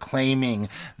accountability or claiming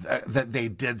that they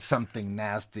did something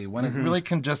nasty, when it really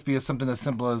can just be something as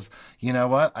simple as, you know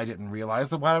what, I didn't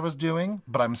realize what I was doing,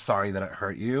 but I'm sorry that it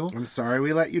hurt you. I'm sorry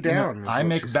we let you down. You know, I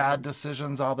make bad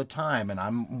decisions all the time, and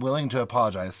I'm willing to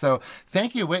apologize. So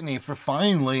thank you, Whitney, for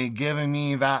finally giving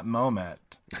me that moment.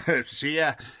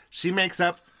 She makes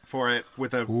up for it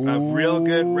with a real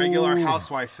good regular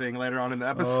housewife thing later on in the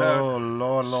episode. Oh,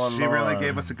 Lord. She really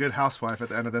gave us a good housewife at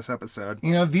the end of this episode.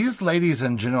 You know, these ladies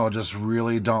in general just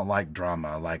really don't like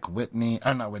drama. Like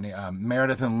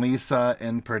Meredith and Lisa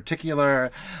in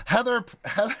particular.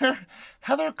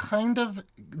 Heather kind of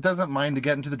doesn't mind to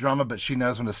get into the drama, but she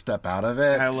knows when to step out of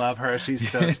it. I love her. She's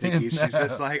so sneaky. She's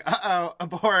just like,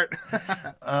 abort.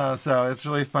 So it's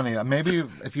really funny. Maybe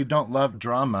if you don't love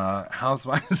drama,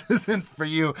 Housewives isn't for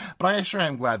you. But I sure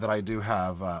am glad that I do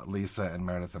have Lisa and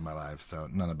Meredith in my life, so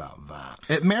none about that.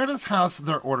 At Meredith's house,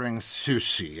 they're ordering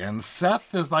sushi. And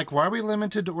Seth is like, why are we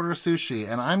limited to order sushi?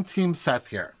 And I'm Team Seth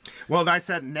here. Well, I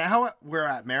said, now we're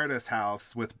at Meredith's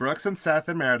house with Brooks and Seth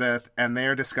and Meredith, and they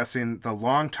are discussing the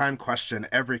long-time question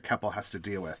every couple has to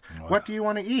deal with. What do you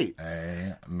want to eat?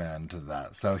 Amen to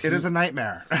that. So it is a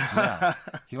nightmare. Yeah,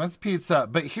 he wants pizza,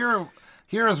 but here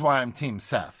is why I'm Team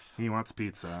Seth. He wants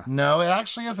pizza. No, it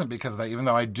actually isn't because of that, even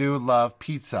though I do love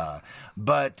pizza.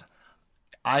 But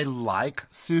I like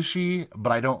sushi,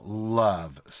 but I don't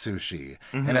love sushi.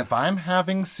 And if I'm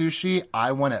having sushi,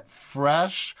 I want it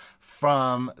fresh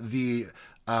from the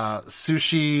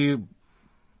sushi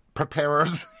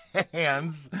preparers'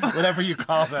 hands, whatever you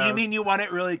call those. You mean you want it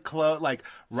really close, like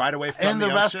right away from the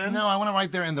ocean? No, I want it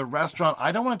right there in the restaurant.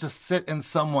 I don't want it to sit in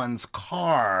someone's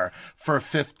car for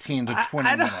 15 to 20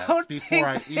 minutes before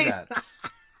I eat it.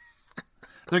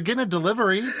 They're getting a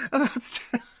delivery. That's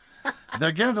true.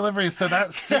 They're getting a delivery, so that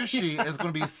sushi is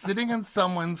going to be sitting in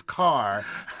someone's car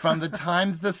from the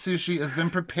time the sushi has been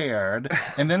prepared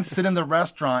and then sit in the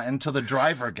restaurant until the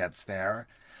driver gets there.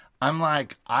 I'm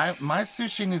like, my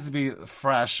sushi needs to be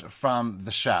fresh from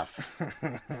the chef.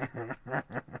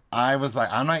 I was like,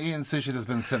 I'm not eating sushi that's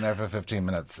been sitting there for 15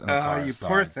 minutes in the car. You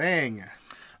poor thing.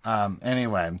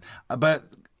 Anyway, but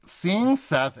seeing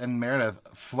Seth and Meredith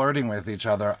flirting with each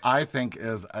other, I think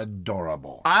is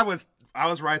adorable. I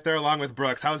was right there along with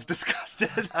Brooks. I was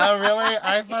disgusted. Oh, really?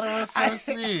 I thought it was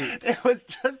so sweet. It was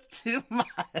just too much.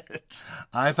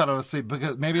 I thought it was sweet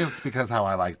because maybe it's because how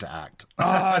I like to act.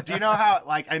 Do you know how,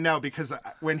 I know, because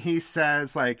when he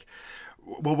says, well,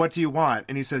 what do you want?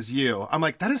 And he says, you. I'm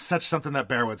like, that is such something that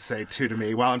Bear would say, too, to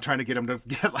me while I'm trying to get him to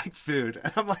get, food.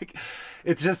 And I'm like,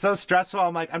 it's just so stressful.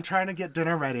 I'm like, I'm trying to get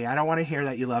dinner ready. I don't want to hear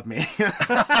that you love me.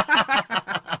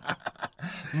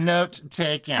 Note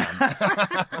taken.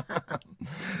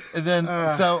 And then,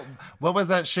 so what was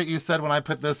that shit you said when I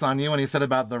put this on you when he said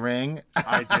about the ring?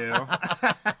 I do.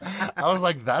 I was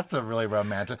like, that's a really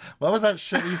romantic. What was that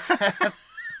shit you said?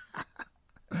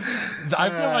 I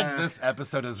feel like this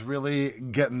episode is really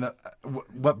getting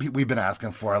what we've been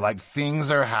asking for. Like, things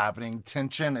are happening,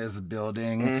 tension is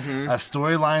building,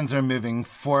 storylines are moving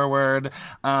forward.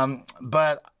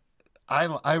 But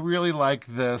I really like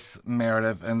this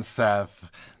Meredith and Seth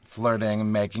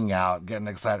flirting, making out, getting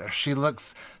excited. She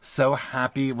looks so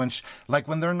happy when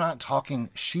they're not talking,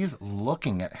 she's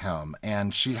looking at him,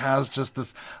 and she has just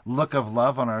this look of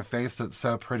love on her face that's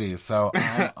so pretty. So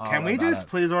can we just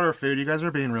please order food? You guys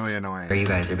are being really annoying. You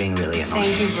guys are being really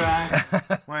annoying. Thank you,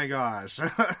 Brooke. My gosh.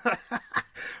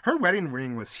 Her wedding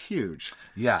ring was huge.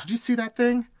 Yeah. Did you see that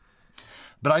thing?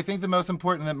 But I think the most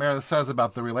important that Meredith says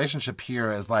about the relationship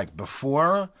here is,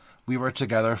 before we were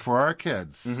together for our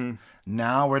kids.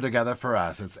 Now we're together for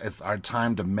us. It's our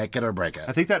time to make it or break it.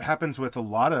 I think that happens with a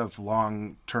lot of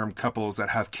long-term couples that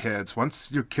have kids.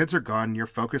 Once your kids are gone, your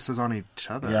focus is on each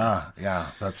other. Yeah.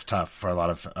 That's tough for a lot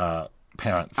of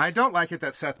parents. I don't like it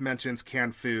that Seth mentions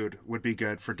canned food would be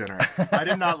good for dinner. I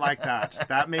did not like that.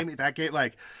 That made me,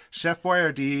 Chef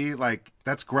Boyardee,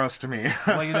 that's gross to me.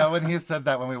 Well, when he said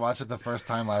that when we watched it the first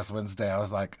time last Wednesday, I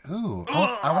was like, ooh,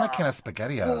 I want a can of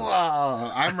SpaghettiOs.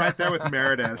 Whoa. I'm right there with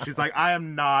Meredith. She's like, I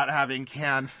am not having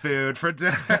canned food for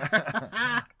dinner.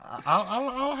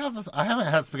 I'll have this. I haven't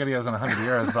had SpaghettiOs in 100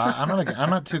 years, but I'm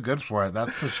not too good for it.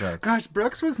 That's for sure. Gosh,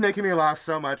 Brooks was making me laugh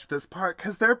so much this part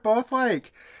because they're both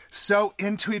so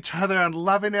into each other and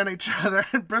loving on each other,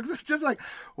 and Brooks is just like,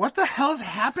 what the hell is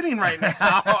happening right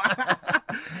now?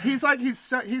 he's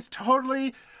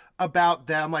totally about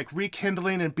them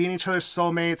rekindling and being each other's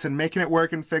soulmates and making it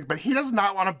work and but he does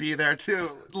not want to be there to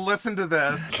listen to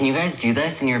this. Can you guys do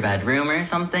this in your bedroom or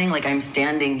something? I'm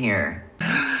standing here.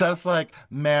 Seth's like,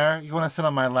 Mare, you want to sit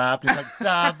on my lap? He's like,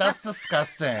 Dad, that's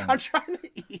disgusting. I'm trying to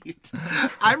eat.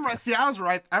 I was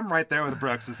right. I'm right there with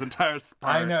Brooks this entire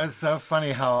part. I know, it's so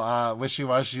funny how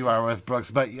wishy-washy you are with Brooks.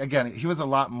 But again, he was a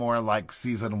lot more like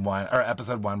season 1 or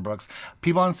episode 1 Brooks.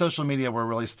 People on social media were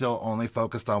really still only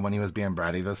focused on when he was being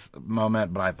bratty this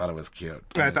moment, but I thought it was cute.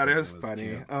 I thought it was funny.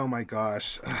 Cute. Oh my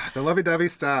gosh. The lovey-dovey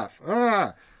stuff.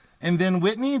 Ugh. And then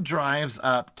Whitney drives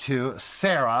up to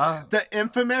Sarah. The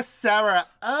infamous Sarah.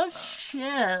 Oh,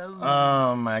 shiz.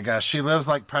 Oh, my gosh. She lives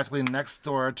like practically next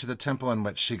door to the temple in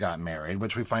which she got married,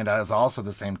 which we find out is also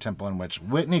the same temple in which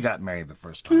Whitney got married the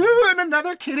first time. Ooh, and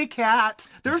another kitty cat.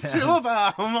 There's 2 of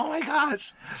them. Oh, my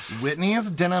gosh. Whitney's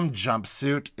denim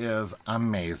jumpsuit is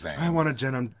amazing. I want a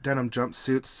denim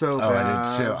jumpsuit so bad. Oh,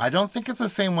 I do too. I don't think it's the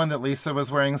same one that Lisa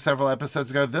was wearing several episodes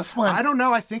ago. This one... I don't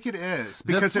know. I think it is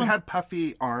because it had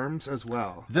puffy arms as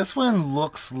well. This one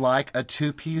looks like a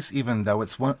 2-piece, even though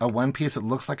it's a 1-piece. It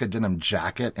looks like a denim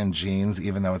jacket and jeans,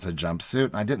 even though it's a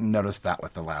jumpsuit. I didn't notice that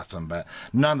with the last one, but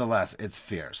nonetheless, it's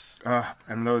fierce.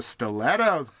 And those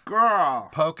stilettos, girl.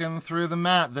 Poking through the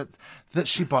mat that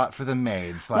she bought for the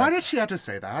maids. Why did she have to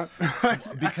say that?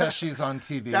 Because she's on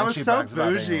TV. That was she so brags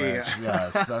about bougie. being rich.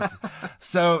 Yes.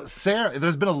 So Sarah,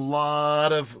 there's been a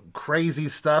lot of crazy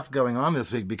stuff going on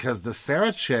this week because the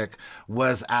Sarah chick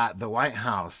was at the White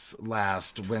House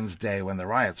last Wednesday when the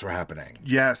riots were happening.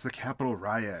 Yes, the Capitol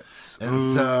riots.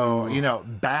 And so,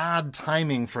 bad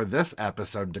timing for this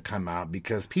episode to come out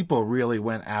because people really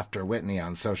went after Whitney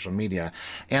on social media.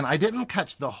 And I didn't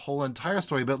catch the whole entire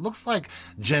story, but it looks like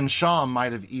Jen Shaw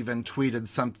might have even tweeted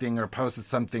something or posted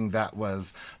something that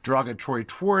was derogatory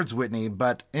towards Whitney.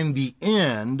 But in the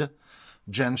end,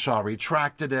 Jen Shaw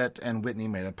retracted it and Whitney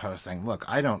made a post saying, look,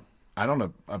 I don't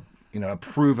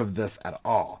approve of this at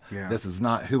all. Yeah. This is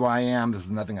not who I am. This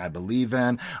is nothing I believe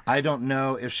in. I don't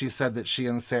know if she said that she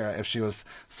and Sarah, if she was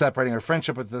separating her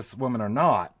friendship with this woman or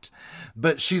not.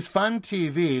 But she's fun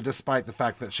TV, despite the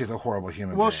fact that she's a horrible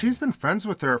human being. Well, she's been friends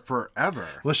with her forever.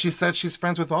 Well, she said she's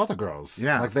friends with all the girls.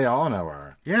 Yeah. Like, they all know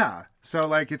her. Yeah. So,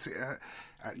 like, it's...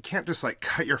 you can't just, like,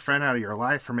 cut your friend out of your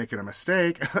life for making a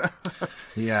mistake.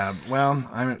 Yeah,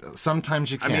 well,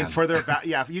 sometimes you can. I mean, for their...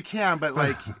 yeah, you can, but,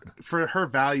 like, for her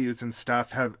values and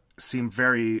stuff have seemed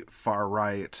very far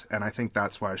right, and I think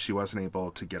that's why she wasn't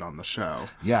able to get on the show.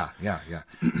 Yeah.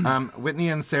 Whitney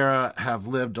and Sarah have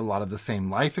lived a lot of the same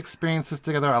life experiences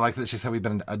together. I like that she said we've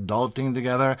been adulting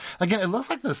together. Again, it looks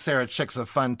like the Sarah chick's a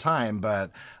fun time,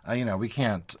 but, we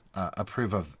can't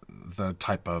approve of the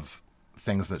type of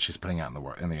things that she's putting out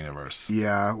in the universe.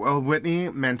 Yeah, well, Whitney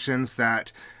mentions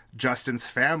that Justin's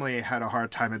family had a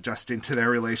hard time adjusting to their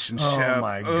relationship. Oh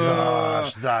my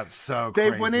gosh, that's so crazy.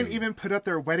 They wouldn't even put up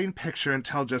their wedding picture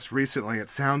until just recently, it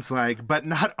sounds like. But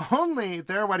not only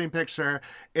their wedding picture,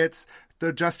 it's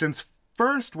Justin's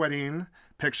first wedding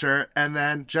picture and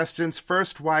then Justin's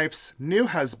first wife's new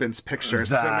husband's picture.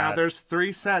 So now there's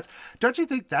 3 sets. Don't you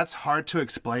think that's hard to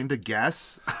explain to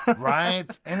guests? Right?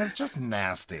 And it's just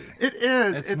nasty. It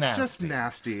is. It's nasty. just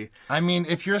nasty. I mean,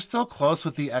 if you're still close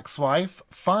with the ex-wife,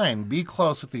 fine, be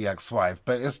close with the ex-wife,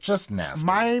 but it's just nasty.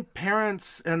 My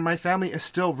parents and my family is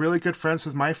still really good friends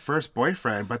with my first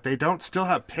boyfriend, but they don't still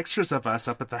have pictures of us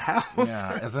up at the house.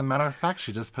 Yeah, as a matter of fact,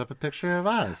 she just put up a picture of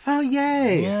us. Oh,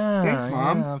 yay. Yeah. Thanks,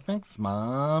 Mom. Yeah, thanks,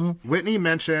 Mom. Whitney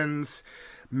mentions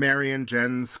Mary and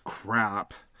Jen's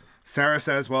crap. Sarah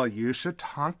says, well, you should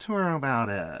talk to her about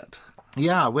it.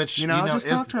 Yeah, which, just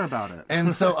talk to her about it.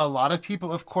 And so a lot of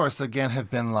people, of course, again, have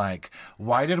been like,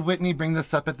 why did Whitney bring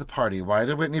this up at the party? Why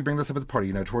did Whitney bring this up at the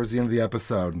party, towards the end of the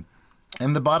episode?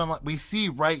 And the bottom line, we see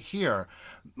right here,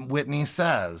 Whitney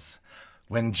says,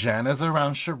 when Jen is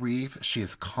around Sharif,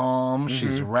 she's calm,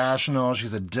 she's rational,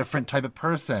 she's a different type of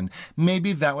person.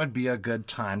 Maybe that would be a good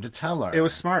time to tell her. It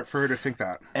was smart for her to think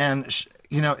that. And,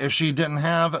 if she didn't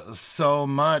have so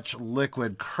much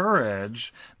liquid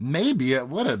courage, maybe it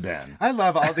would have been. I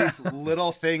love all these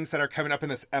little things that are coming up in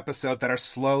this episode that are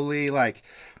slowly, like,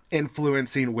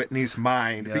 influencing Whitney's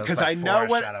mind, because like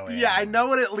I know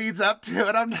what it leads up to,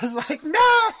 and I'm just like,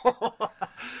 no.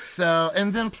 So,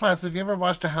 and then plus, have you ever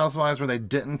watched a Housewives where they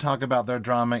didn't talk about their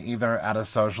drama either at a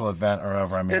social event or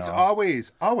over a meal? It's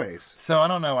always. So I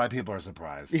don't know why people are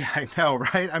surprised. Yeah, I know,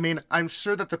 right? I mean, I'm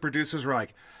sure that the producers were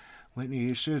like, Whitney,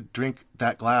 you should drink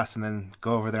that glass and then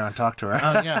go over there and talk to her.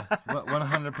 Oh, yeah,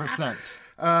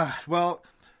 100%. Well,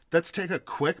 let's take a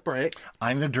quick break.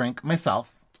 I'm going to drink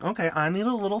myself. Okay, I need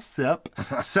a little sip.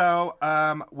 So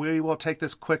we will take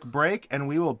this quick break, and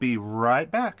we will be right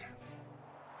back.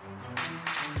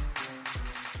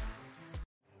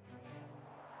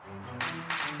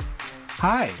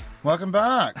 Hi. Welcome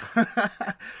back.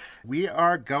 We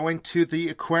are going to the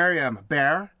aquarium.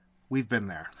 Bear, we've been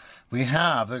there. We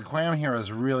have. The aquarium here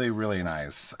is really, really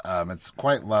nice. It's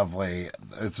quite lovely.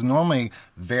 It's normally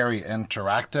very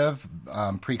interactive.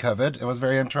 Pre-COVID, it was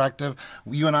very interactive.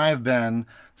 You and I have been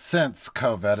since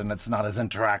COVID, and it's not as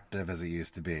interactive as it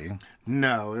used to be.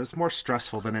 No, it was more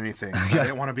stressful than anything. I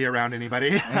didn't want to be around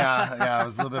anybody. Yeah, it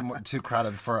was a little bit too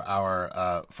crowded for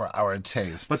our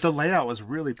taste. But the layout was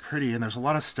really pretty, and there's a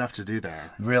lot of stuff to do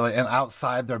there. Really, and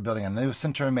outside they're building a new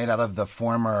center made out of the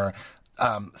former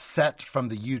set from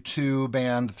the U2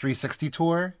 band 360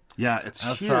 tour. Yeah, it's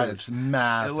outside. huge. It's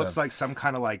massive. It looks like some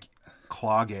kind of like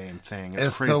claw game thing.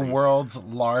 It's crazy. The world's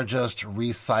largest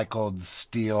recycled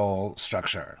steel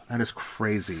structure. That is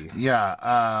crazy.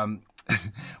 Yeah.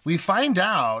 We find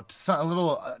out a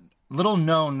little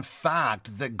known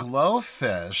fact that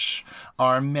glowfish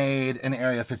are made in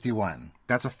Area 51.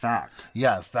 That's a fact.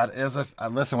 Yes, that is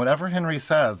listen, whatever Henry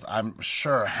says, I'm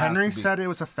sure Henry said it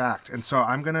was a fact, and so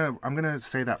I'm gonna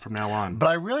say that from now on. But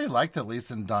I really like that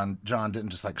Lisa and John didn't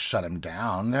just like shut him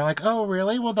down. They're like, "Oh,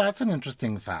 really? Well, that's an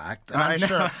interesting fact." And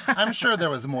I'm sure there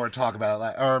was more talk about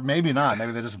it, or maybe not.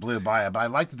 Maybe they just blew by it. But I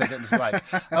like that they didn't just be like,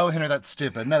 "Oh, Henry, that's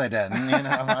stupid." No, they didn't. You know,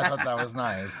 I thought that was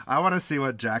nice. I want to see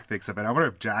what Jack thinks of it. I wonder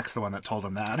if Jack's the one that told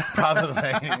him that.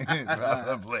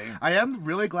 Probably. I am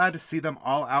really glad to see them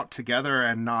all out together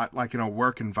and not like in a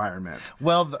work environment.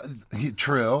 Well,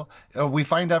 true. We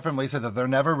find out from Lisa that they're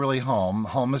never really home.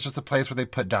 Home is just a place where they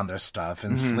put down their stuff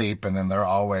and sleep, and then they're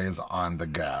always on the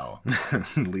go.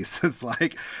 Lisa's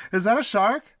like, "Is that a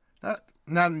shark?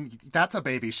 No, that's a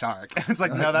baby shark." And it's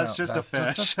like, no, that's just a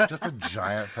fish. Just a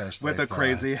giant fish. With a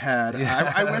crazy head.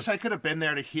 Yes. I wish I could have been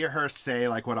there to hear her say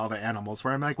like what all the animals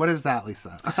were. I'm like, "What is that,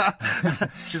 Lisa?"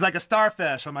 She's like, "A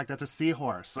starfish." I'm like, "That's a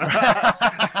seahorse."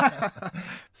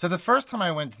 So the first time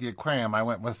I went to the aquarium, I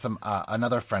went with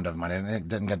another friend of mine. I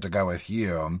didn't get to go with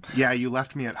you. Yeah, you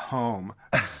left me at home,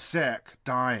 sick,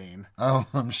 dying. Oh,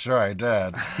 I'm sure I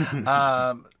did.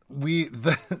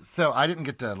 So I didn't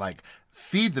get to like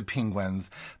feed the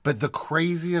penguins, but the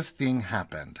craziest thing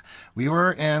happened. We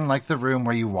were in like the room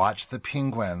where you watch the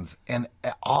penguins, and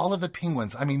all of the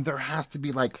penguins, I mean, there has to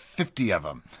be like 50 of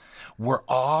them, were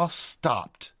all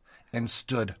stopped and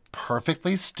stood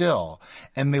perfectly still,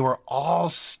 and they were all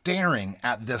staring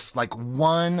at this like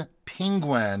one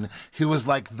penguin who was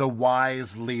like the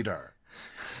wise leader.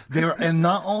 And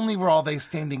not only were all they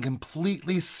standing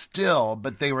completely still,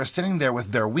 but they were sitting there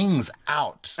with their wings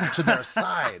out to their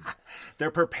side.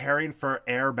 They're preparing for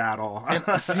air battle. And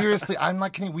seriously, I'm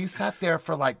not kidding. We sat there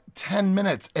for like 10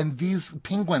 minutes, and these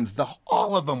penguins,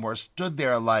 all of them were stood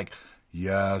there like,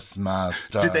 "Yes,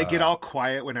 master." Did they get all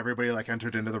quiet when everybody like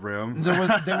entered into the room? They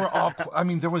were all. I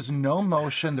mean, there was no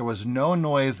motion. There was no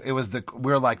noise. It was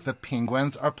we're like, the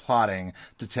penguins are plotting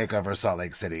to take over Salt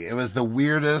Lake City. It was the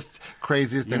weirdest,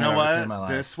 craziest thing I've ever seen in my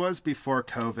life. This was before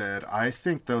COVID. I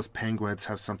think those penguins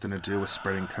have something to do with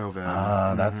spreading COVID.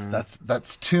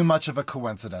 That's too much of a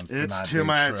coincidence. It's too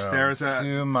much. True.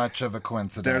 Too much of a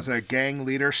coincidence. There's a gang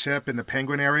leadership in the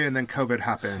penguin area, and then COVID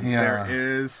happens. Yeah. There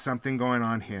is something going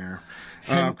on here.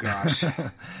 Oh, gosh.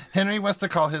 Henry wants to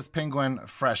call his penguin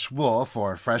Fresh Wolf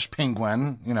or Fresh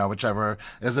Penguin, whichever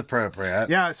is appropriate.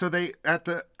 Yeah, so at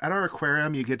our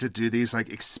aquarium, you get to do these like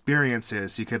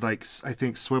experiences. You could like, I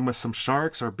think, swim with some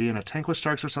sharks or be in a tank with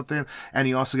sharks or something. And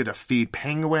you also get to feed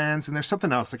penguins. And there's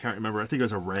something else I can't remember. I think it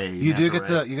was a ray. You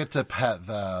get to pet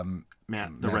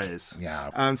the rays.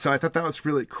 Yeah. So I thought that was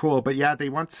really cool. But yeah, they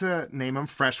want to name him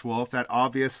Fresh Wolf. That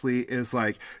obviously is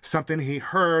like something he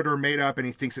heard or made up, and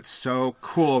he thinks it's so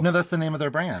cool. No, that's the name of their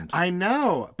brand. I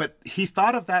know, but he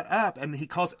thought of that up, and he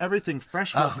calls everything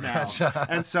Fresh Wolf now. Gotcha.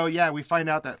 And so yeah, we find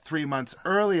out that 3 months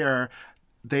earlier,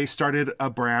 they started a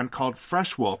brand called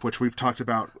Fresh Wolf, which we've talked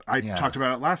about. I talked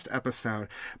about it last episode.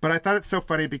 But I thought it's so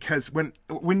funny because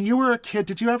when you were a kid,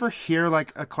 did you ever hear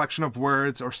like a collection of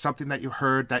words or something that you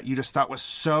heard that you just thought was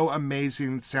so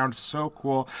amazing, sounded so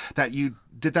cool, that you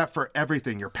did that for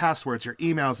everything, your passwords, your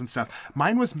emails and stuff?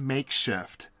 Mine was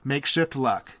makeshift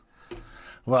luck.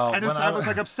 Well, I was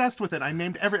like obsessed with it. I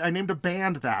named a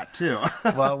band that too.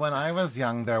 Well, when I was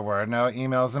young, there were no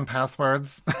emails and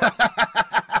passwords.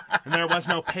 And there was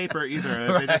no paper either.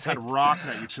 Right. They just had rock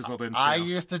that you chiseled into. I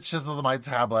used to chisel my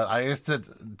tablet. I used to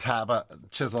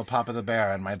chisel Papa the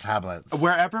Bear in my tablets.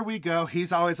 Wherever we go,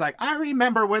 he's always like, "I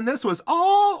remember when this was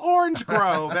all Orange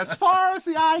Grove, as far as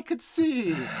the eye could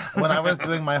see." When I was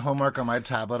doing my homework on my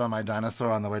tablet on my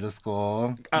dinosaur on the way to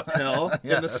school. Uphill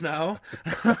in the snow.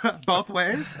 Both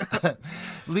ways.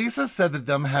 Lisa said that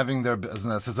them having their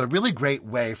business is a really great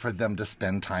way for them to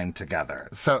spend time together.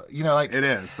 So, like... It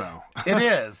is, though. It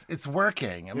is. It's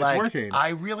working. It's working. I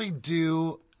really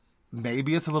do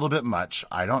maybe it's a little bit much.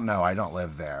 I don't know. I don't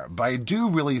live there. But I do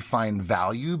really find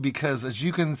value because, as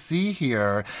you can see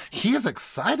here, he's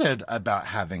excited about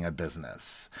having a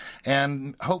business.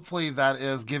 And hopefully that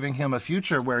is giving him a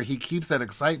future where he keeps that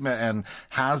excitement and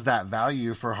has that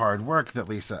value for hard work that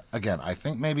Lisa, again, I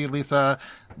think maybe Lisa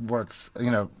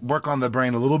work on the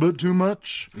brain a little bit too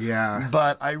much. Yeah.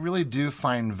 But I really do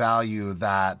find value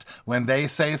that when they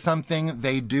say something,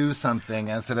 they do something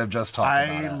instead of just talking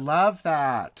about it. I love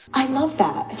that. I love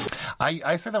that.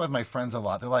 I say that with my friends a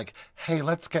lot. They're like, hey,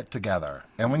 let's get together.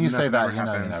 And when you say Nothing that, ever you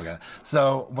know, happens. you're never gonna.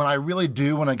 So when I really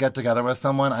do want to get together with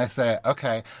someone, I say,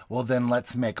 okay, well then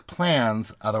let's make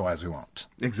plans. Otherwise we won't.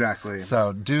 Exactly.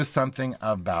 So do something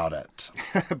about it.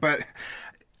 But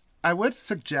I would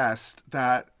suggest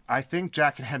that I think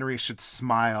Jack and Henry should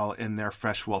smile in their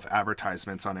Fresh Wolf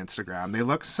advertisements on Instagram. They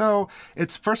look so.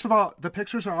 It's first of all, the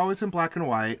pictures are always in black and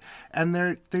white,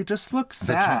 and they just look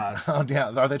sad. Oh, yeah.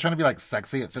 Are they trying to be like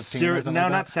sexy at 15 or something? No,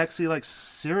 like not that? sexy, like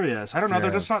serious. I don't know. They're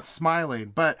just not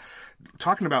smiling. But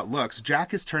talking about looks,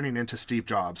 Jack is turning into Steve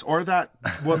Jobs, or that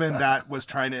woman that was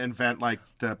trying to invent like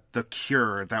the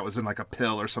cure that was in like a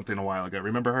pill or something a while ago.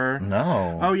 Remember her?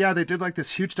 No. Oh yeah, they did like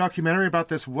this huge documentary about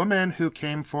this woman who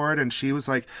came forward and she was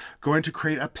like going to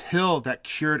create a pill that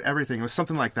cured everything. It was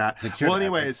something like that. Well,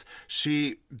 anyways,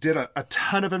 she did a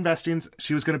ton of investing.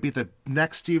 She was going to be the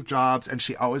next Steve Jobs, and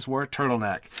she always wore a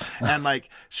turtleneck. And like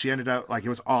she ended up like it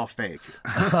was all fake.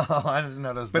 Oh, I didn't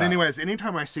notice that. But anyways,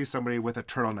 anytime I see somebody with a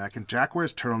turtleneck, and Jack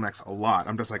wears turtlenecks a lot,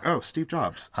 I'm just like, oh, Steve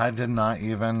Jobs. I did not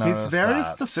even notice He's very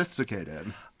that. sophisticated.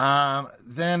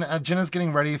 Then Jenna's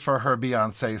getting ready for her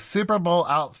Beyonce Super Bowl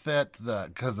outfit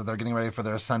because they're getting ready for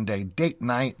their Sunday date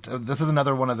night. This is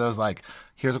another one of those like,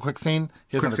 here's a quick scene,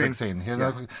 here's another quick scene. Here's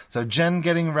another quick. So Jen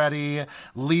getting ready,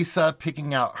 Lisa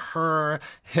picking out her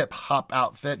hip hop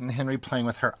outfit, and Henry playing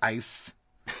with her ice.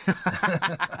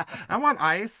 I want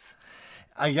ice.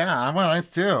 Yeah, I want ice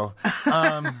too.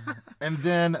 And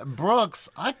then Brooks,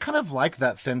 I kind of like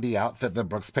that Fendi outfit that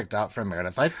Brooks picked out for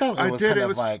Meredith. I felt it was kind It of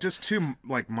was like just too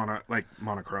like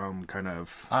monochrome kind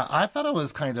of. I thought it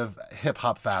was kind of hip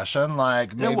hop fashion,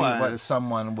 like maybe what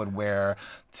someone would wear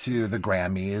to the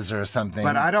Grammys or something.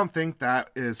 But I don't think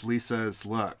that is Lisa's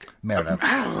look. Meredith.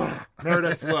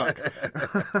 Meredith's look.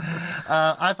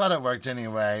 I thought it worked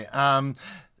anyway.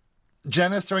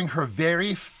 Jen is throwing her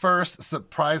very first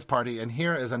surprise party, and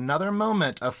here is another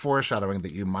moment of foreshadowing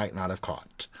that you might not have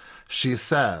caught. She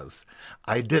says,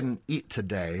 I didn't eat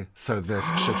today, so this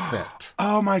should fit.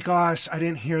 Oh my gosh, I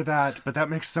didn't hear that, but that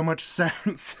makes so much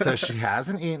sense. So she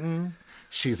hasn't eaten,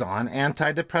 she's on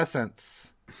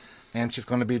antidepressants, and she's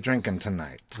going to be drinking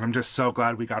tonight. I'm just so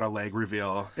glad we got a leg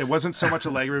reveal. It wasn't so much a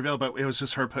leg reveal, but it was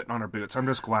just her putting on her boots. I'm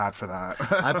just glad for that.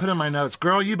 I put in my notes,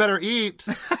 girl, you better eat.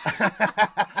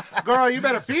 Girl, you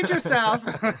better feed yourself.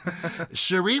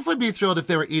 Sharif would be thrilled if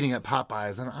they were eating at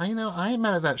Popeyes. And I ain't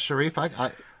mad at that, Sharif.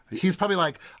 He's probably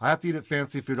like, I have to eat at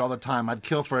fancy food all the time. I'd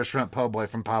kill for a shrimp po' boy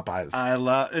from Popeyes.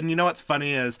 And you know what's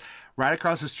funny is right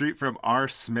across the street from R.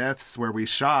 Smith's where we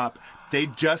shop, they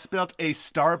just built a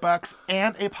Starbucks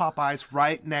and a Popeyes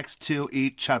right next to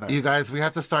each other. You guys, we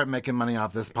have to start making money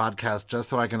off this podcast just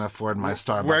so I can afford my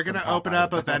Starbucks. We're going to open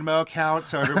up a Venmo account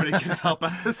so everybody can help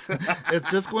us. It's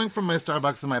just going from my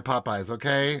Starbucks and my Popeyes,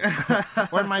 okay?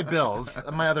 Or my bills,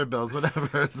 my other bills,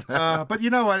 whatever. But you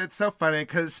know what? It's so funny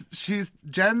because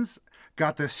Jen's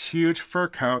got this huge fur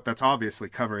coat that's obviously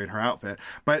covering her outfit,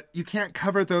 but you can't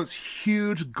cover those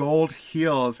huge gold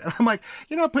heels. And I'm like,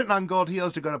 you're not putting on gold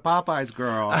heels to go to Popeyes,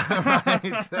 girl.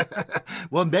 Right.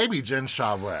 Well, maybe Jen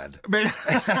Shaw would.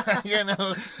 You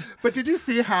know. But did you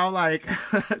see how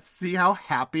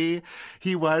happy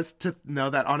he was to know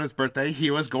that on his birthday he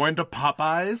was going to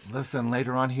Popeyes? Listen,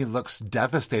 later on he looks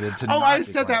devastated to Oh, not I be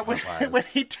said going that to when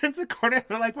he turns the corner,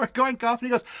 they're like, we're going golfing.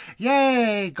 He goes,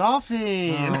 yay,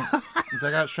 golfing. Oh, they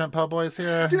got shrimp po' boys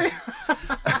here. But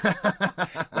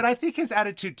I think his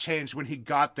attitude changed when he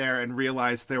got there and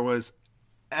realized there was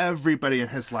everybody in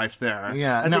his life there.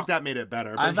 Yeah, I think that made it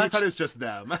better. But he thought it was just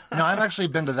them. No, I've actually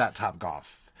been to that Top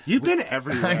Golf. You've been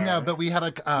everywhere. I know, but we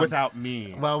had a without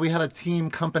me. Well, we had a team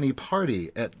company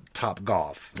party at Top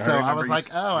Golf, so I was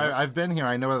like, I've been here.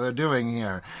 I know what they're doing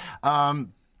here.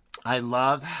 I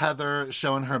love Heather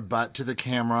showing her butt to the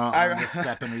camera on the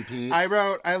step and repeat.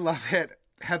 I love it.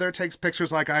 Heather takes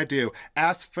pictures like I do.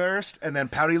 Ass first and then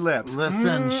pouty lips.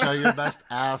 Listen, show your best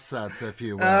assets, if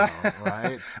you will,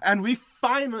 right? And we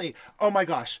finally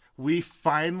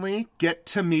get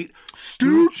to meet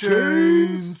Stu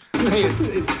Chains. Hey,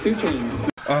 it's Stu Chains.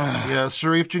 Yeah,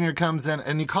 Sharif Jr. comes in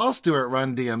and he calls Stuart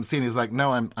Run DMC and he's like,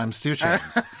 no, I'm Stu Chains.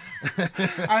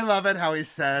 I love it how he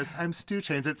says, I'm Stu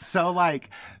Chains. It's so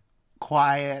like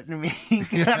quiet and mean.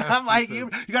 And I'm like, you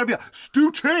gotta be like,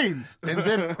 Stu Chains. And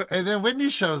then Whitney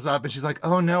shows up and she's like,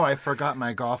 oh no, I forgot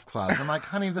my golf clubs. I'm like,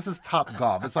 honey, this is Top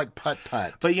Golf. It's like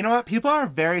putt-putt. But you know what? People are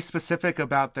very specific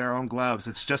about their own gloves.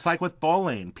 It's just like with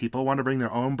bowling. People want to bring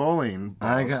their own bowling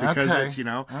balls because it's,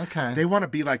 they want to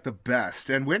be like the best.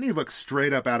 And Whitney looks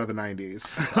straight up out of the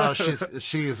 90s. Oh,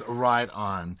 she's right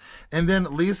on. And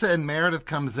then Lisa and Meredith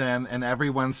comes in and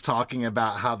everyone's talking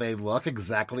about how they look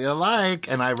exactly alike.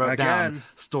 And I wrote down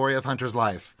story of Hunter's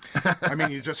life. I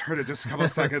mean, you just heard it just a couple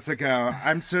seconds ago.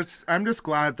 I'm just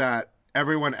glad that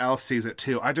everyone else sees it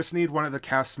too. I just need one of the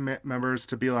cast members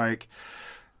to be like,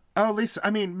 oh,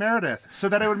 Meredith, so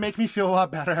that it would make me feel a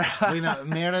lot better.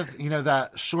 Meredith,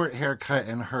 that short haircut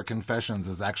in her confessions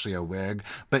is actually a wig,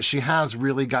 but she has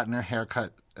really gotten her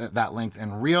haircut at that length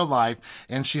in real life,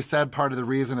 and she said part of the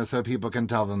reason is so people can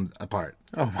tell them apart.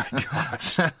 Oh my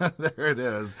gosh. There it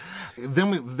is.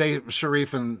 Then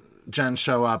Sharif and Jen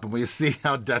show up and we see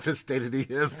how devastated he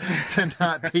is to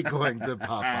not be going to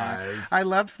Popeyes. I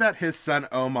loved that his son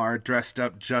Omar dressed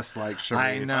up just like Sharif.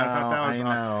 I know. I thought that was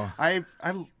awesome.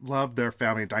 I love their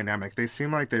family dynamic. They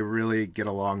seem like they really get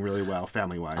along really well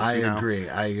family-wise. I agree.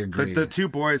 The two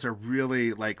boys are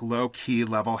really like low-key,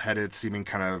 level-headed seeming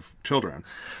kind of children.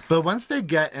 But once they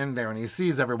get in there and he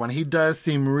sees everyone, he does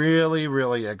seem really,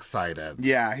 really excited.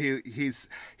 Yeah,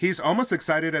 he's almost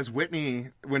excited as Whitney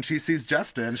when she sees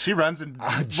Justin. She runs and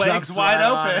legs wide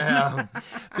open.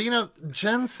 But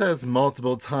Jen says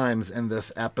multiple times in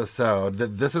this episode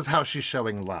that this is how she's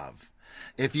showing love.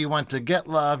 If you want to get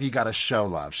love, you got to show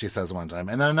love, she says one time.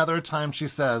 And then another time she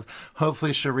says,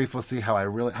 hopefully Sharif will see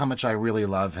how much I really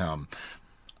love him.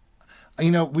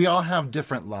 We all have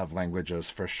different love languages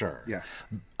for sure. Yes.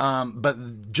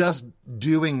 But just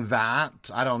doing that,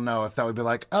 I don't know if that would be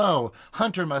like, oh,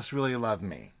 Hunter must really love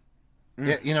me.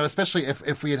 Especially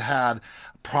if we had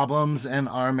problems in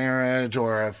our marriage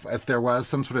or if there was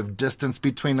some sort of distance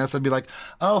between us, I'd be like,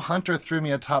 oh, Hunter threw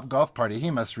me a Top Golf party.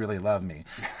 He must really love me.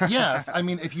 Yes. I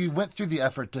mean, if you went through the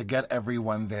effort to get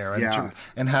everyone there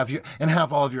and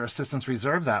have all of your assistants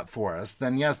reserve that for us,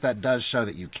 then yes, that does show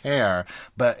that you care.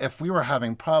 But if we were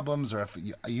having problems or if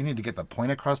you need to get the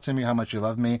point across to me how much you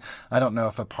love me, I don't know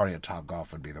if a party at Top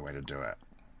Golf would be the way to do it.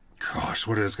 Gosh,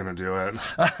 what is going to do it?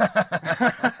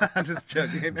 I'm just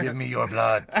joking. Give me your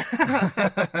blood. But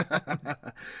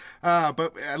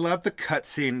I love the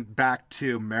cutscene back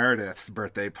to Meredith's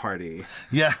birthday party.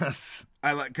 Yes.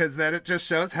 I like because then it just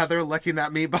shows Heather licking that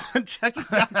meatball and checking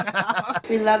us out.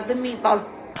 We love the meatballs.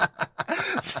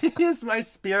 She is my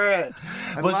spirit.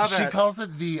 I love it. She calls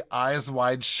it the eyes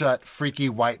wide shut, freaky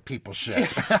white people shit.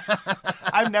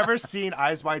 I've never seen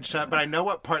Eyes Wide Shut, but I know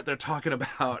what part they're talking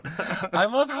about. I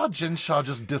love how Jen Shaw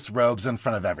just disrobes in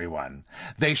front of everyone.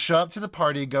 They show up to the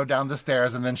party, go down the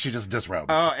stairs, and then she just disrobes.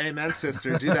 Oh, amen,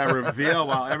 sister. Do that reveal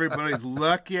while everybody's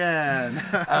looking.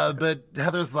 But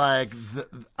Heather's like,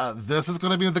 this is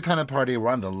going to be the kind of party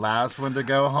where I'm the last one to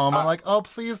go home. I'm like, oh,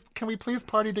 please, can we please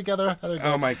party together, Heather?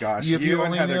 Oh, my gosh. If you and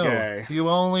only Heather knew. Gay. If you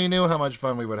only knew how much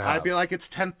fun we would have. I'd be like, it's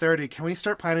 10:30. Can we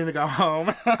start planning to go home?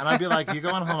 And I'd be like, you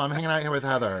going home? I'm hanging out here with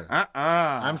Heather.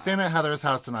 I'm staying at Heather's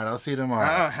house tonight. I'll see you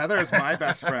tomorrow. Heather is my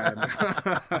best friend.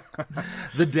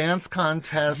 The dance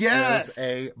contest is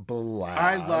a blast.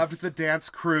 I loved the dance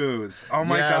cruise. Oh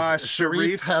my gosh.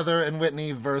 Sharif, Heather, and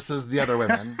Whitney versus the other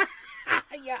women.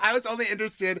 Yeah, I was only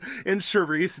interested in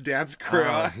Sharif's dance crew.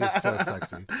 Oh, he's so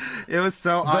sexy. It was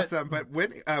so awesome. But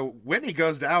Whitney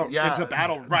goes down into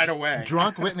battle right away.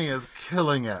 Drunk Whitney is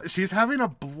killing it. She's having a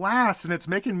blast, and it's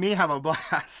making me have a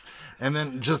blast. And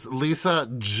then just Lisa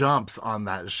jumps on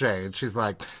that shade. She's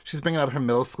bringing out her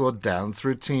middle school dance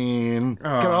routine. Get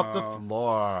off the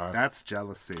floor. That's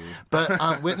jealousy.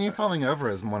 But Whitney falling over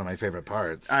is one of my favorite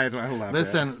parts. I love it.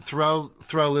 Listen, throw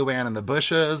Luann in the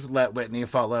bushes. Let Whitney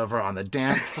fall over on the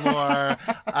dance floor.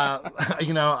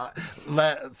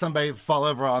 Let somebody fall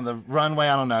over on the runway.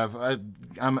 I don't know.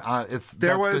 That's good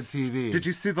TV. Did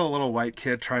you see the little white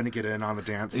kid trying to get in on the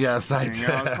dance? Yes, thing? I did.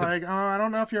 I was like, oh, I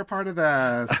don't know if you're a part of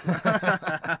this.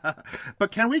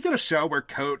 But can we get a show where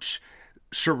Coach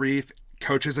Sharif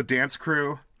coaches a dance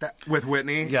crew with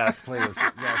Whitney? Yes, please.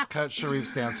 Yes, Coach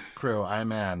Sharif's dance crew.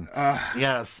 I'm in.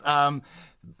 Yes.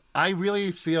 I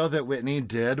really feel that Whitney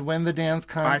did win the dance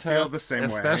contest. I feel the same way.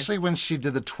 Especially when she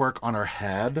did the twerk on her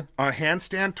head. On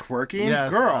handstand twerking? Yes.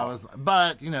 Girl.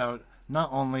 But, not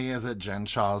only is it Jen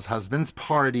Shaw's husband's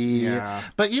party,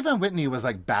 but even Whitney was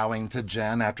bowing to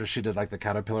Jen after she did the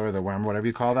caterpillar or the worm, whatever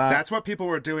you call that. That's what people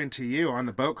were doing to you on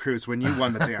the boat cruise when you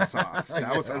won the dance off.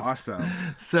 That was awesome.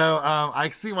 So I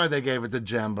see why they gave it to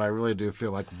Jen, but I really do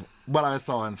feel like what I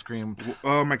saw on screen.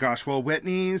 Oh my gosh. Well,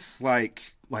 Whitney's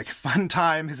like fun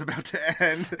time is about to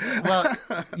end. Well,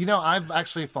 you know, I've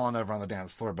actually fallen over on the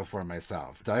dance floor before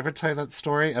myself. Did I ever tell you that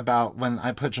story about when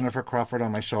I put Jennifer Crawford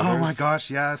on my shoulders? Oh my gosh,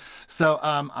 yes. So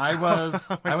I was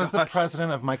the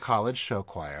president of my college show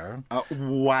choir.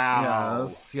 Wow.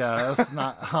 Yes,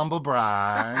 not humble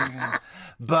brag.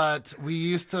 But we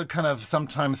used to kind of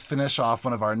sometimes finish off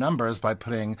one of our numbers by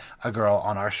putting a girl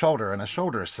on our shoulder in a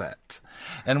shoulder set.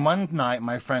 And one night,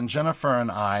 my friend Jennifer and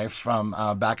I from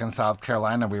back in South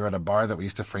Carolina, we were at a bar that we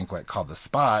used to frequent called The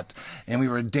Spot, and we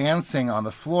were dancing on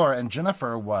the floor, and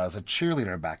Jennifer was a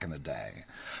cheerleader back in the day.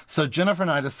 So Jennifer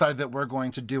and I decided that we're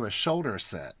going to do a shoulder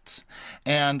set.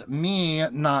 And me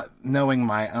not knowing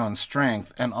my own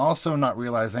strength and also not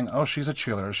realizing, oh, she's a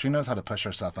cheerleader, she knows how to push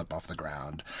herself up off the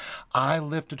ground, I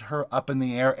lifted her up in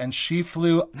the air and she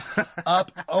flew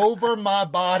up over my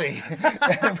body.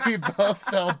 And we both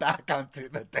fell back onto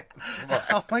the dance floor.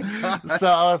 Oh my God. So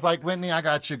I was like, Whitney, I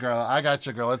got you, girl. I got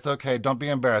you, girl. It's okay. Don't be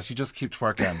embarrassed. You just keep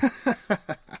twerking.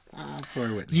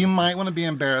 Poor Whitney. You might want to be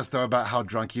embarrassed, though, about how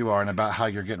drunk you are and about how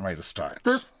you're getting ready to start.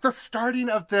 The starting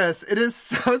of this, it is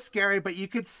so scary, but you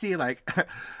could see like,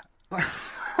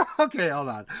 okay, hold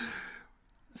on.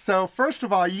 So first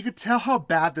of all, you could tell how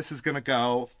bad this is going to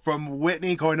go from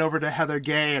Whitney going over to Heather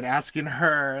Gay and asking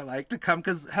her like to come,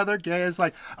 because Heather Gay is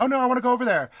like, oh no, I want to go over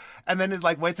there. And then it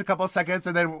like waits a couple of seconds.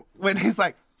 And then Whitney's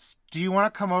like, do you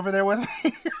want to come over there with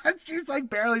me? And she's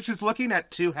like she's looking at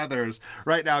two Heathers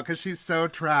right now because she's so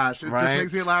trash. It just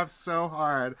makes me laugh so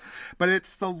hard. But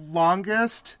it's the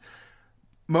longest,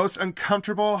 most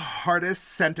uncomfortable, hardest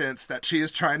sentence that she is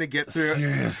trying to get through.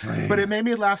 Seriously. But it made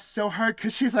me laugh so hard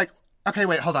because she's like, okay,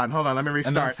 wait, hold on, let me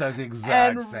restart. And then says the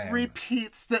exact and same.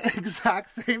 repeats the exact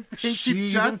same thing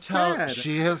she just said.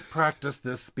 She has practiced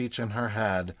this speech in her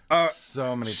head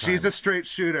so many times. She's a straight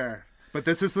shooter, but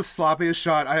this is the sloppiest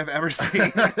shot I have ever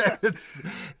seen.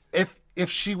 If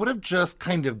she would have just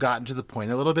kind of gotten to the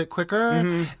point a little bit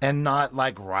quicker and not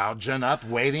like riled Jen up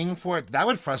waiting for it, that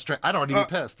would frustrate. I'd already be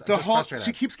pissed.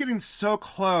 She keeps getting so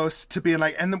close to being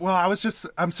like,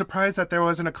 I'm surprised that there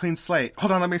wasn't a clean slate.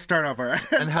 Hold on, let me start over.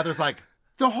 And Heather's like,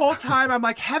 the whole time I'm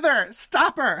like, Heather,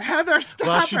 stop her. Heather, stop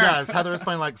her. well, she does. Heather is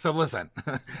finally like, so listen.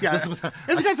 Yeah. It's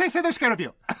because they say they're scared of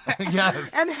you.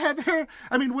 Yes. And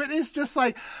Whitney's just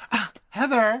like,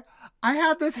 Heather, I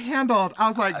had this handled. I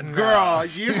was like, girl,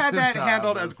 you had that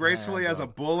handled as gracefully as a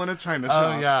bull in a china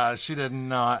shop. Oh, yeah, she did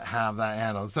not have that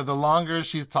handled. So the longer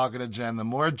she's talking to Jen, the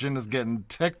more Jen is getting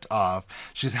ticked off.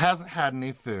 She hasn't had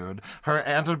any food. Her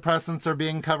antidepressants are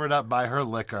being covered up by her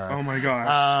liquor. Oh, my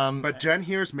gosh. But Jen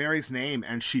hears Mary's name,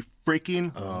 and she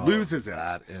freaking loses it.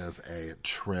 That is a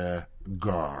trigger.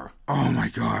 Oh, my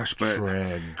gosh. But,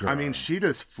 trigger. I mean, she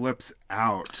just flips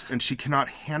out, and she cannot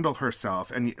handle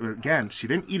herself. And, again, she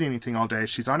didn't eat anything all day.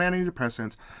 She's on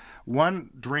antidepressants.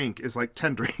 One drink is like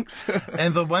 10 drinks.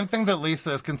 And the one thing that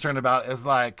Lisa is concerned about is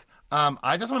like,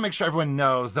 I just want to make sure everyone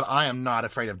knows that I am not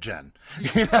afraid of Jen.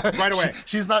 Right away.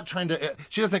 She's not trying to,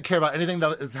 she doesn't care about anything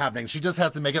that is happening. She just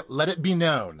has to let it be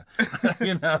known.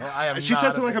 I am She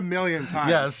says it like a million times.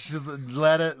 Yes,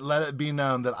 let it be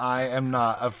known that I am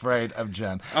not afraid of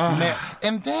Jen.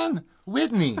 And then,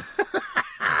 Whitney.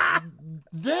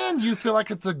 Then you feel like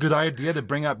it's a good idea to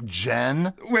bring up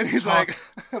Jen. When he's like,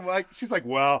 she's like,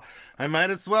 well, I might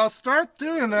as well start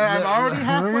doing that. I'm already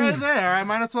halfway there. I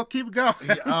might as well keep going.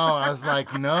 Oh, I was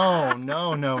like,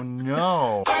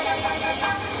 no.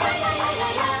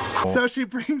 So she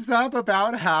brings up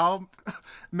about how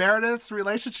Meredith's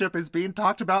relationship is being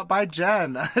talked about by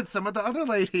Jen and some of the other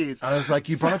ladies. I was like,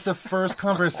 you brought up the first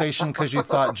conversation because you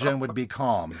thought Jen would be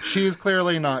calm. She's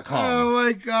clearly not calm. Oh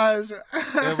my gosh.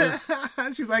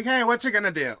 She's like, hey, what you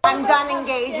gonna do? I'm done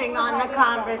engaging on the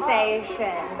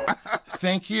conversation.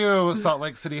 Thank you, Salt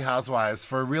Lake City Housewives,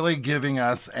 for really giving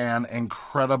us an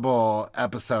incredible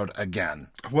episode again.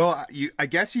 Well, I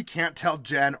guess you can't tell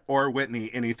Jen or Whitney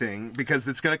anything because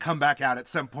it's going to come back out at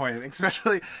some point.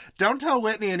 Especially, don't tell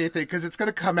Whitney anything because it's going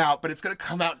to come out, but it's going to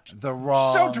come out the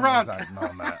wrong so drunk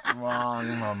moment.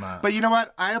 Wrong moment. But you know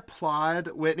what? I applaud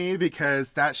Whitney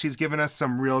because she's given us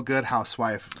some real good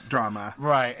housewife drama.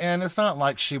 Right, and it's not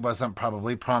like she wasn't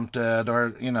probably prompted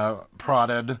or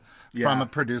prodded from a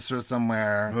producer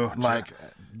somewhere. Ugh, like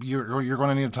you're going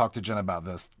to need to talk to Jen about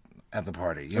this. at the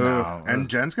party, you know. And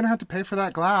Jen's going to have to pay for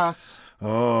that glass.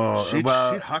 Oh, She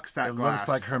hucks that it glass. looks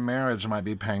like her marriage might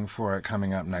be paying for it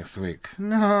coming up next week.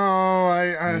 No,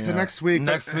 the next week.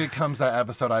 Next week comes that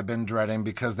episode I've been dreading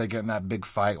because they get in that big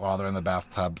fight while they're in the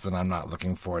bathtubs, and I'm not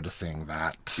looking forward to seeing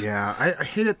that. Yeah, I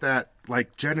hate it that,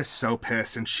 like, Jen is so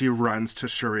pissed, and she runs to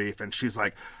Sharif, and she's,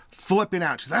 like, flipping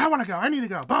out. She's like, I want to go. I need to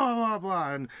go. Blah, blah, blah,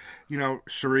 blah. And, you know,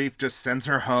 Sharif just sends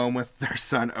her home with their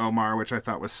son, Omar, which I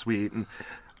thought was sweet. And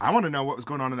I want to know what was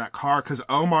going on in that car because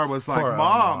Omar was like, Poor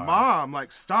Mom, Omar. Mom,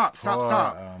 like, stop.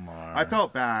 Omar. I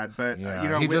felt bad, but, Yeah, you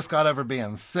know. he just got over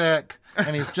being sick,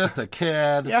 and he's just a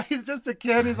kid. Yeah, he's just a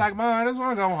kid. He's like, Mom, I just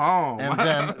want to go home. And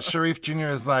then Sharif Jr.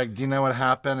 is like, do you know what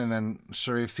happened? And then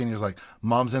Sharif Sr. is like,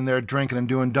 Mom's in there drinking and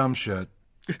doing dumb shit.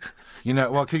 You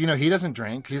know, well, 'cause, you know, he doesn't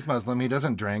drink. He's Muslim. He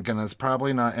doesn't drink, and is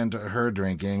probably not into her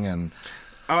drinking. And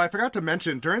oh, I forgot to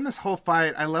mention, during this whole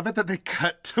fight, I love it that they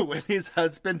cut to Winnie's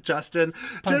husband, Justin.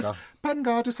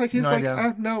 Pungal, just like he's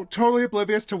no, totally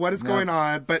oblivious to what is going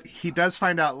on. But he does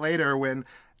find out later when,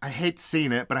 I hate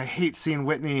seeing it, but I hate seeing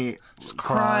Whitney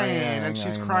crying. And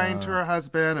she's crying to her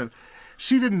husband. And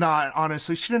she did not want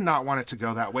it to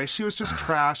go that way. She was just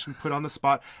trashed and put on the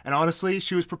spot. And honestly,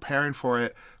 she was preparing for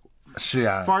it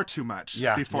far too much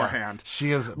beforehand.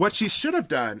 She is. What she should have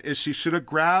done is she should have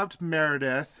grabbed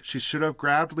Meredith, she should have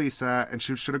grabbed Lisa, and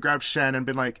she should have grabbed Jen,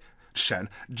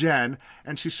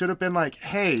 and she should have been like,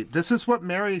 hey, this is what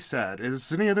Mary said.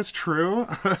 Is any of this true?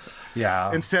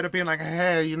 Yeah. Instead of being like,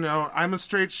 hey, you know, I'm a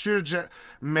straight shooter,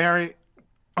 Mary.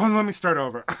 Oh, let me start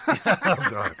over. Oh,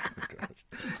 God.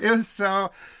 It was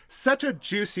such a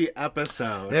juicy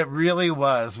episode. It really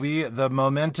was. The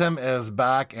momentum is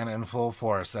back and in full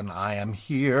force, and I am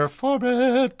here for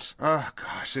it. Oh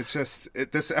gosh,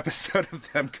 this episode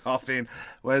of them golfing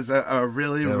was a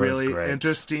really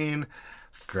interesting,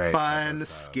 fun, episode.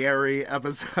 Scary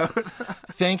episode.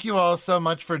 Thank you all so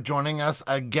much for joining us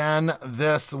again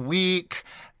this week.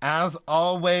 As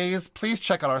always, please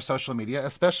check out our social media,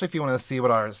 especially if you want to see what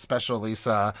our special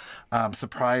Lisa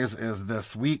surprise is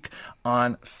this week.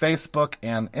 On Facebook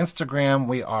and Instagram,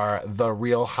 we are The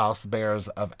Real Housebears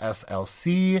of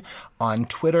SLC. On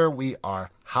Twitter, we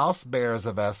are Housebears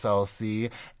of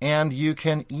SLC. And you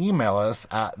can email us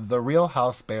at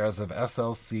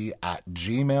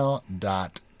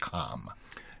therealhousebearsofslc@gmail.com.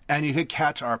 And you can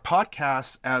catch our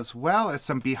podcasts as well as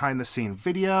some behind-the-scene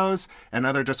videos and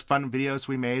other just fun videos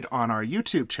we made on our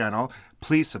YouTube channel.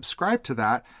 Please subscribe to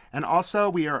that. And also,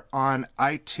 we are on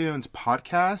iTunes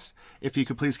Podcast. If you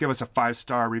could please give us a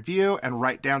 5-star review and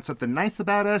write down something nice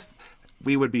about us,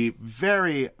 we would be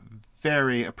very,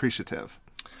 very appreciative.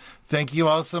 Thank you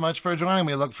all so much for joining.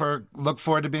 We look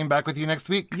forward to being back with you next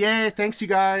week. Yay, thanks you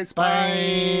guys.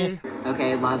 Bye.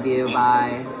 Okay, love you.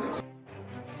 Bye.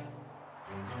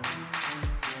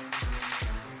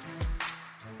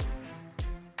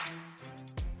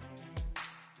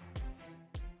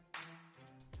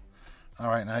 All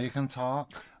right, now you can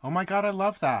talk. Oh my God, I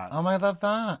love that. Oh, I love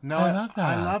that. No, I love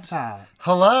that. I love that.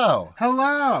 Hello.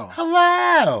 Hello.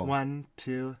 Hello. 1,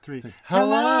 2, 3.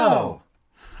 Hello.